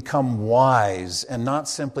who become wise and not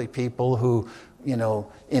simply people who,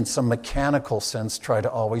 in some mechanical sense, try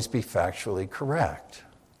to always be factually correct.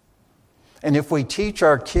 And if we teach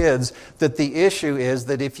our kids that the issue is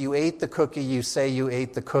that if you ate the cookie, you say you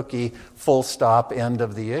ate the cookie, full stop, end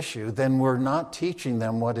of the issue, then we're not teaching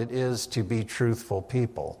them what it is to be truthful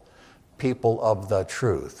people, people of the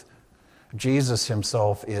truth. Jesus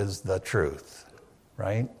himself is the truth,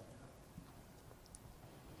 right?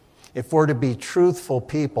 If we're to be truthful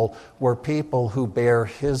people, we're people who bear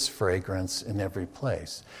his fragrance in every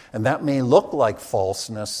place. And that may look like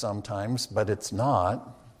falseness sometimes, but it's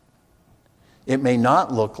not. It may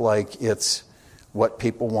not look like it's what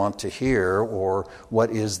people want to hear or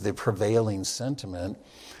what is the prevailing sentiment,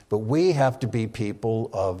 but we have to be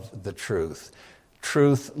people of the truth.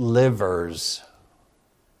 Truth livers.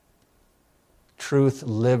 Truth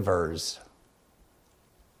livers.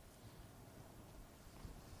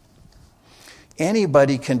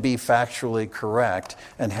 Anybody can be factually correct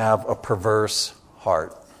and have a perverse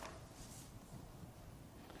heart.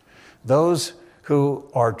 Those who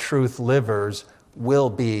are truth livers will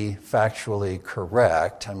be factually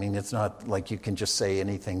correct. I mean, it's not like you can just say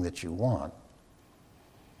anything that you want.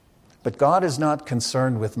 But God is not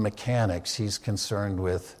concerned with mechanics. He's concerned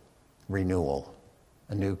with renewal,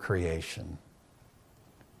 a new creation.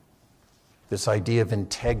 This idea of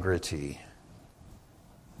integrity.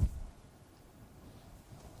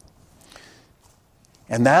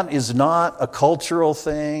 And that is not a cultural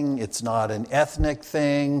thing. It's not an ethnic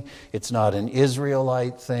thing. It's not an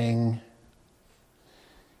Israelite thing.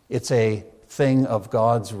 It's a thing of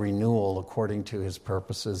God's renewal according to his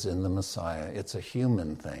purposes in the Messiah. It's a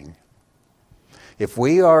human thing. If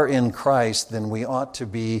we are in Christ, then we ought to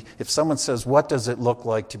be, if someone says, what does it look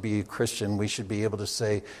like to be a Christian? We should be able to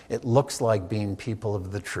say, it looks like being people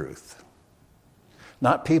of the truth.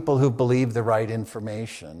 Not people who believe the right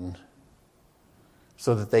information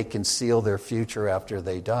so that they can seal their future after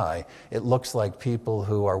they die. It looks like people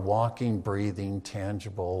who are walking, breathing,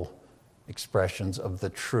 tangible expressions of the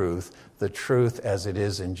truth as it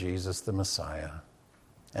is in Jesus the Messiah.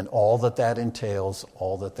 And all that that entails,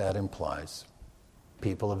 all that that implies.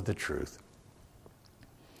 People of the truth.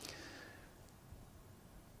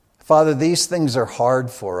 Father, these things are hard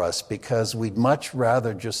for us because we'd much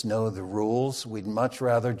rather just know the rules. We'd much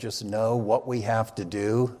rather just know what we have to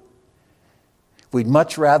do. We'd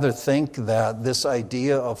much rather think that this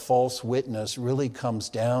idea of false witness really comes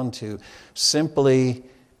down to simply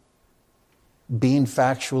being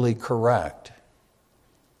factually correct.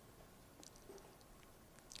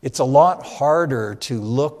 It's a lot harder to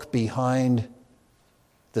look behind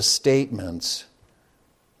the statements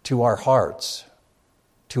to our hearts,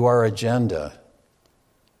 to our agenda,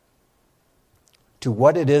 to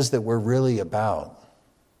what it is that we're really about.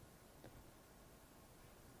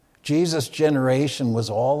 Jesus' generation was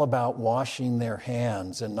all about washing their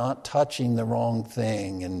hands and not touching the wrong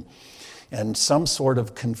thing and some sort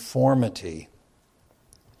of conformity.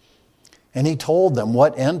 And he told them,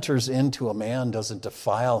 what enters into a man doesn't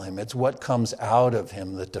defile him. It's what comes out of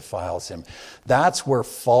him that defiles him. That's where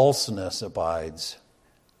falseness abides.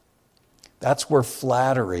 That's where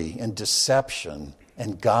flattery and deception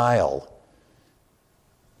and guile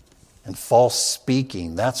and false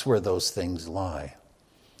speaking, that's where those things lie.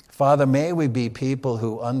 Father, may we be people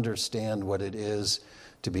who understand what it is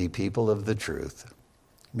to be people of the truth.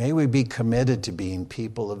 May we be committed to being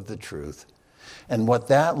people of the truth. And what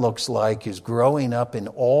that looks like is growing up in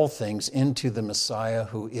all things into the Messiah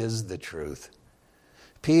who is the truth.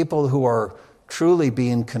 People who are truly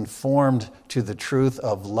being conformed to the truth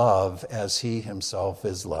of love as he himself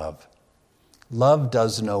is love. Love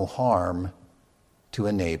does no harm to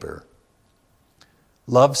a neighbor.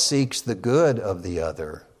 Love seeks the good of the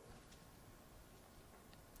other.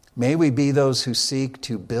 May we be those who seek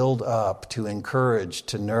to build up, to encourage,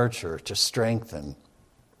 to nurture, to strengthen.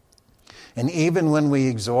 And even when we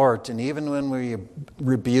exhort, and even when we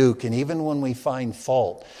rebuke, and even when we find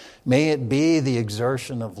fault, may it be the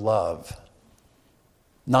exertion of love,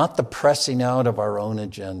 not the pressing out of our own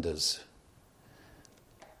agendas.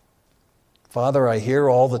 Father, I hear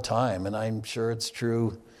all the time, and I'm sure it's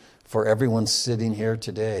true for everyone sitting here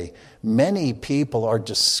today, many people are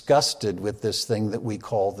disgusted with this thing that we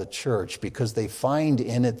call the church because they find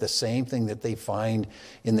in it the same thing that they find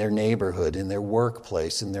in their neighborhood, in their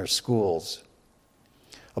workplace, in their schools.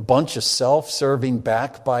 A bunch of self-serving,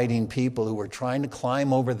 backbiting people who are trying to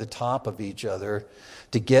climb over the top of each other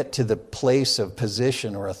to get to the place of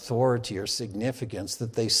position or authority or significance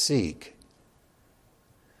that they seek.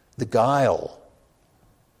 The guile,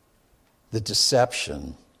 the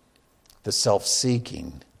deception, the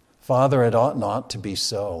self-seeking. Father, it ought not to be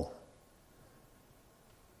so.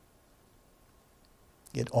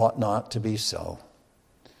 It ought not to be so.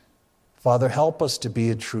 Father, help us to be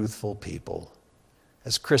a truthful people.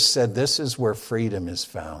 As Chris said, this is where freedom is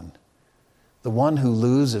found. The one who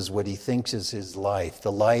loses what he thinks is his life,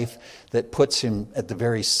 the life that puts him at the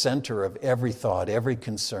very center of every thought, every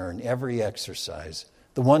concern, every exercise.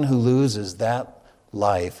 The one who loses that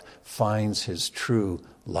life finds his true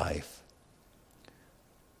life.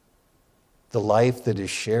 The life that is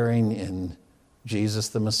sharing in Jesus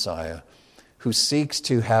the Messiah, who seeks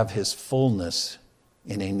to have his fullness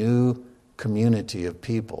in a new community of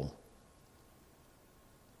people.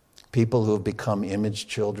 People who have become image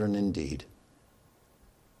children indeed.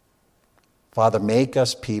 Father, make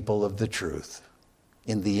us people of the truth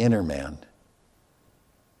in the inner man,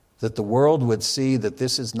 that the world would see that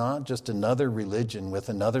this is not just another religion with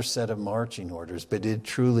another set of marching orders, but it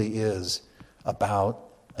truly is about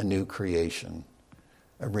a new creation,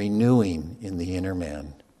 a renewing in the inner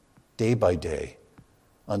man, day by day,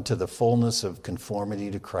 unto the fullness of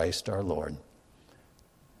conformity to Christ our Lord.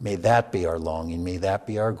 May that be our longing, may that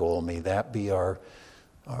be our goal, may that be our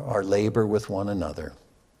labor with one another.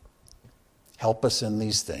 Help us in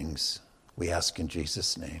these things, we ask in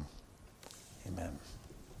Jesus' name. Amen.